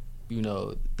 you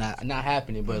know, not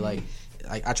happening. But like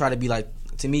I try to be like,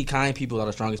 to me, kind people are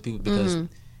the strongest people, because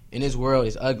in this world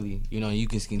it's ugly, you know. You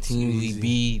can continually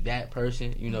be that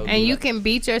person, you know. And you can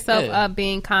beat yourself up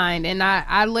being kind. And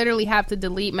I literally have to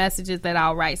delete messages that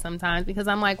I'll write sometimes, because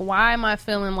I'm like, why am I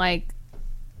feeling like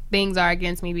things are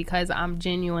against me because I'm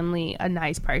genuinely a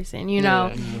nice person, you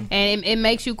know? And it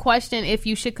makes you question if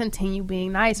you should continue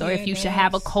being nice, or if you should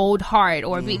have a cold heart,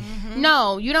 or be...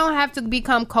 No, you don't have to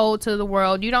become cold to the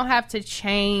world. You don't have to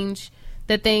change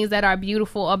the things that are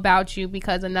beautiful about you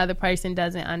because another person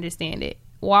doesn't understand it.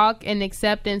 Walk in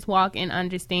acceptance, walk in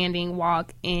understanding,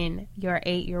 walk in your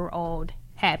 8-year-old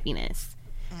happiness.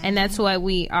 And that's what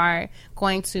we are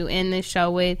going to end this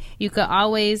show with. You could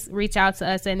always reach out to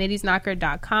us at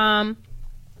nittiesknocker.com.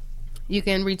 You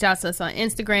can reach out to us on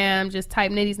Instagram. Just type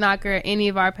Nitty's Knocker. Any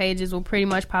of our pages will pretty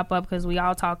much pop up, because we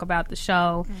all talk about the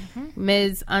show.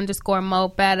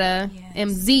 Ms_Mo Better.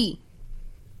 MZ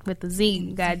with the Z.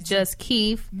 You got Just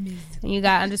Keith. And you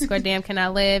got _Damn Can I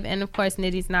Live. And of course,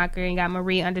 Nitty's Knocker. And you got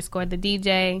Marie _the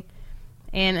DJ.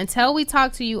 And until we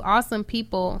talk to you awesome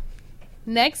people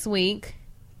next week,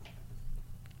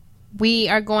 we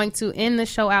are going to end the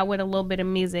show out with a little bit of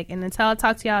music. And until I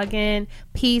talk to y'all again,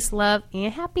 peace, love,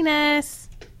 and happiness.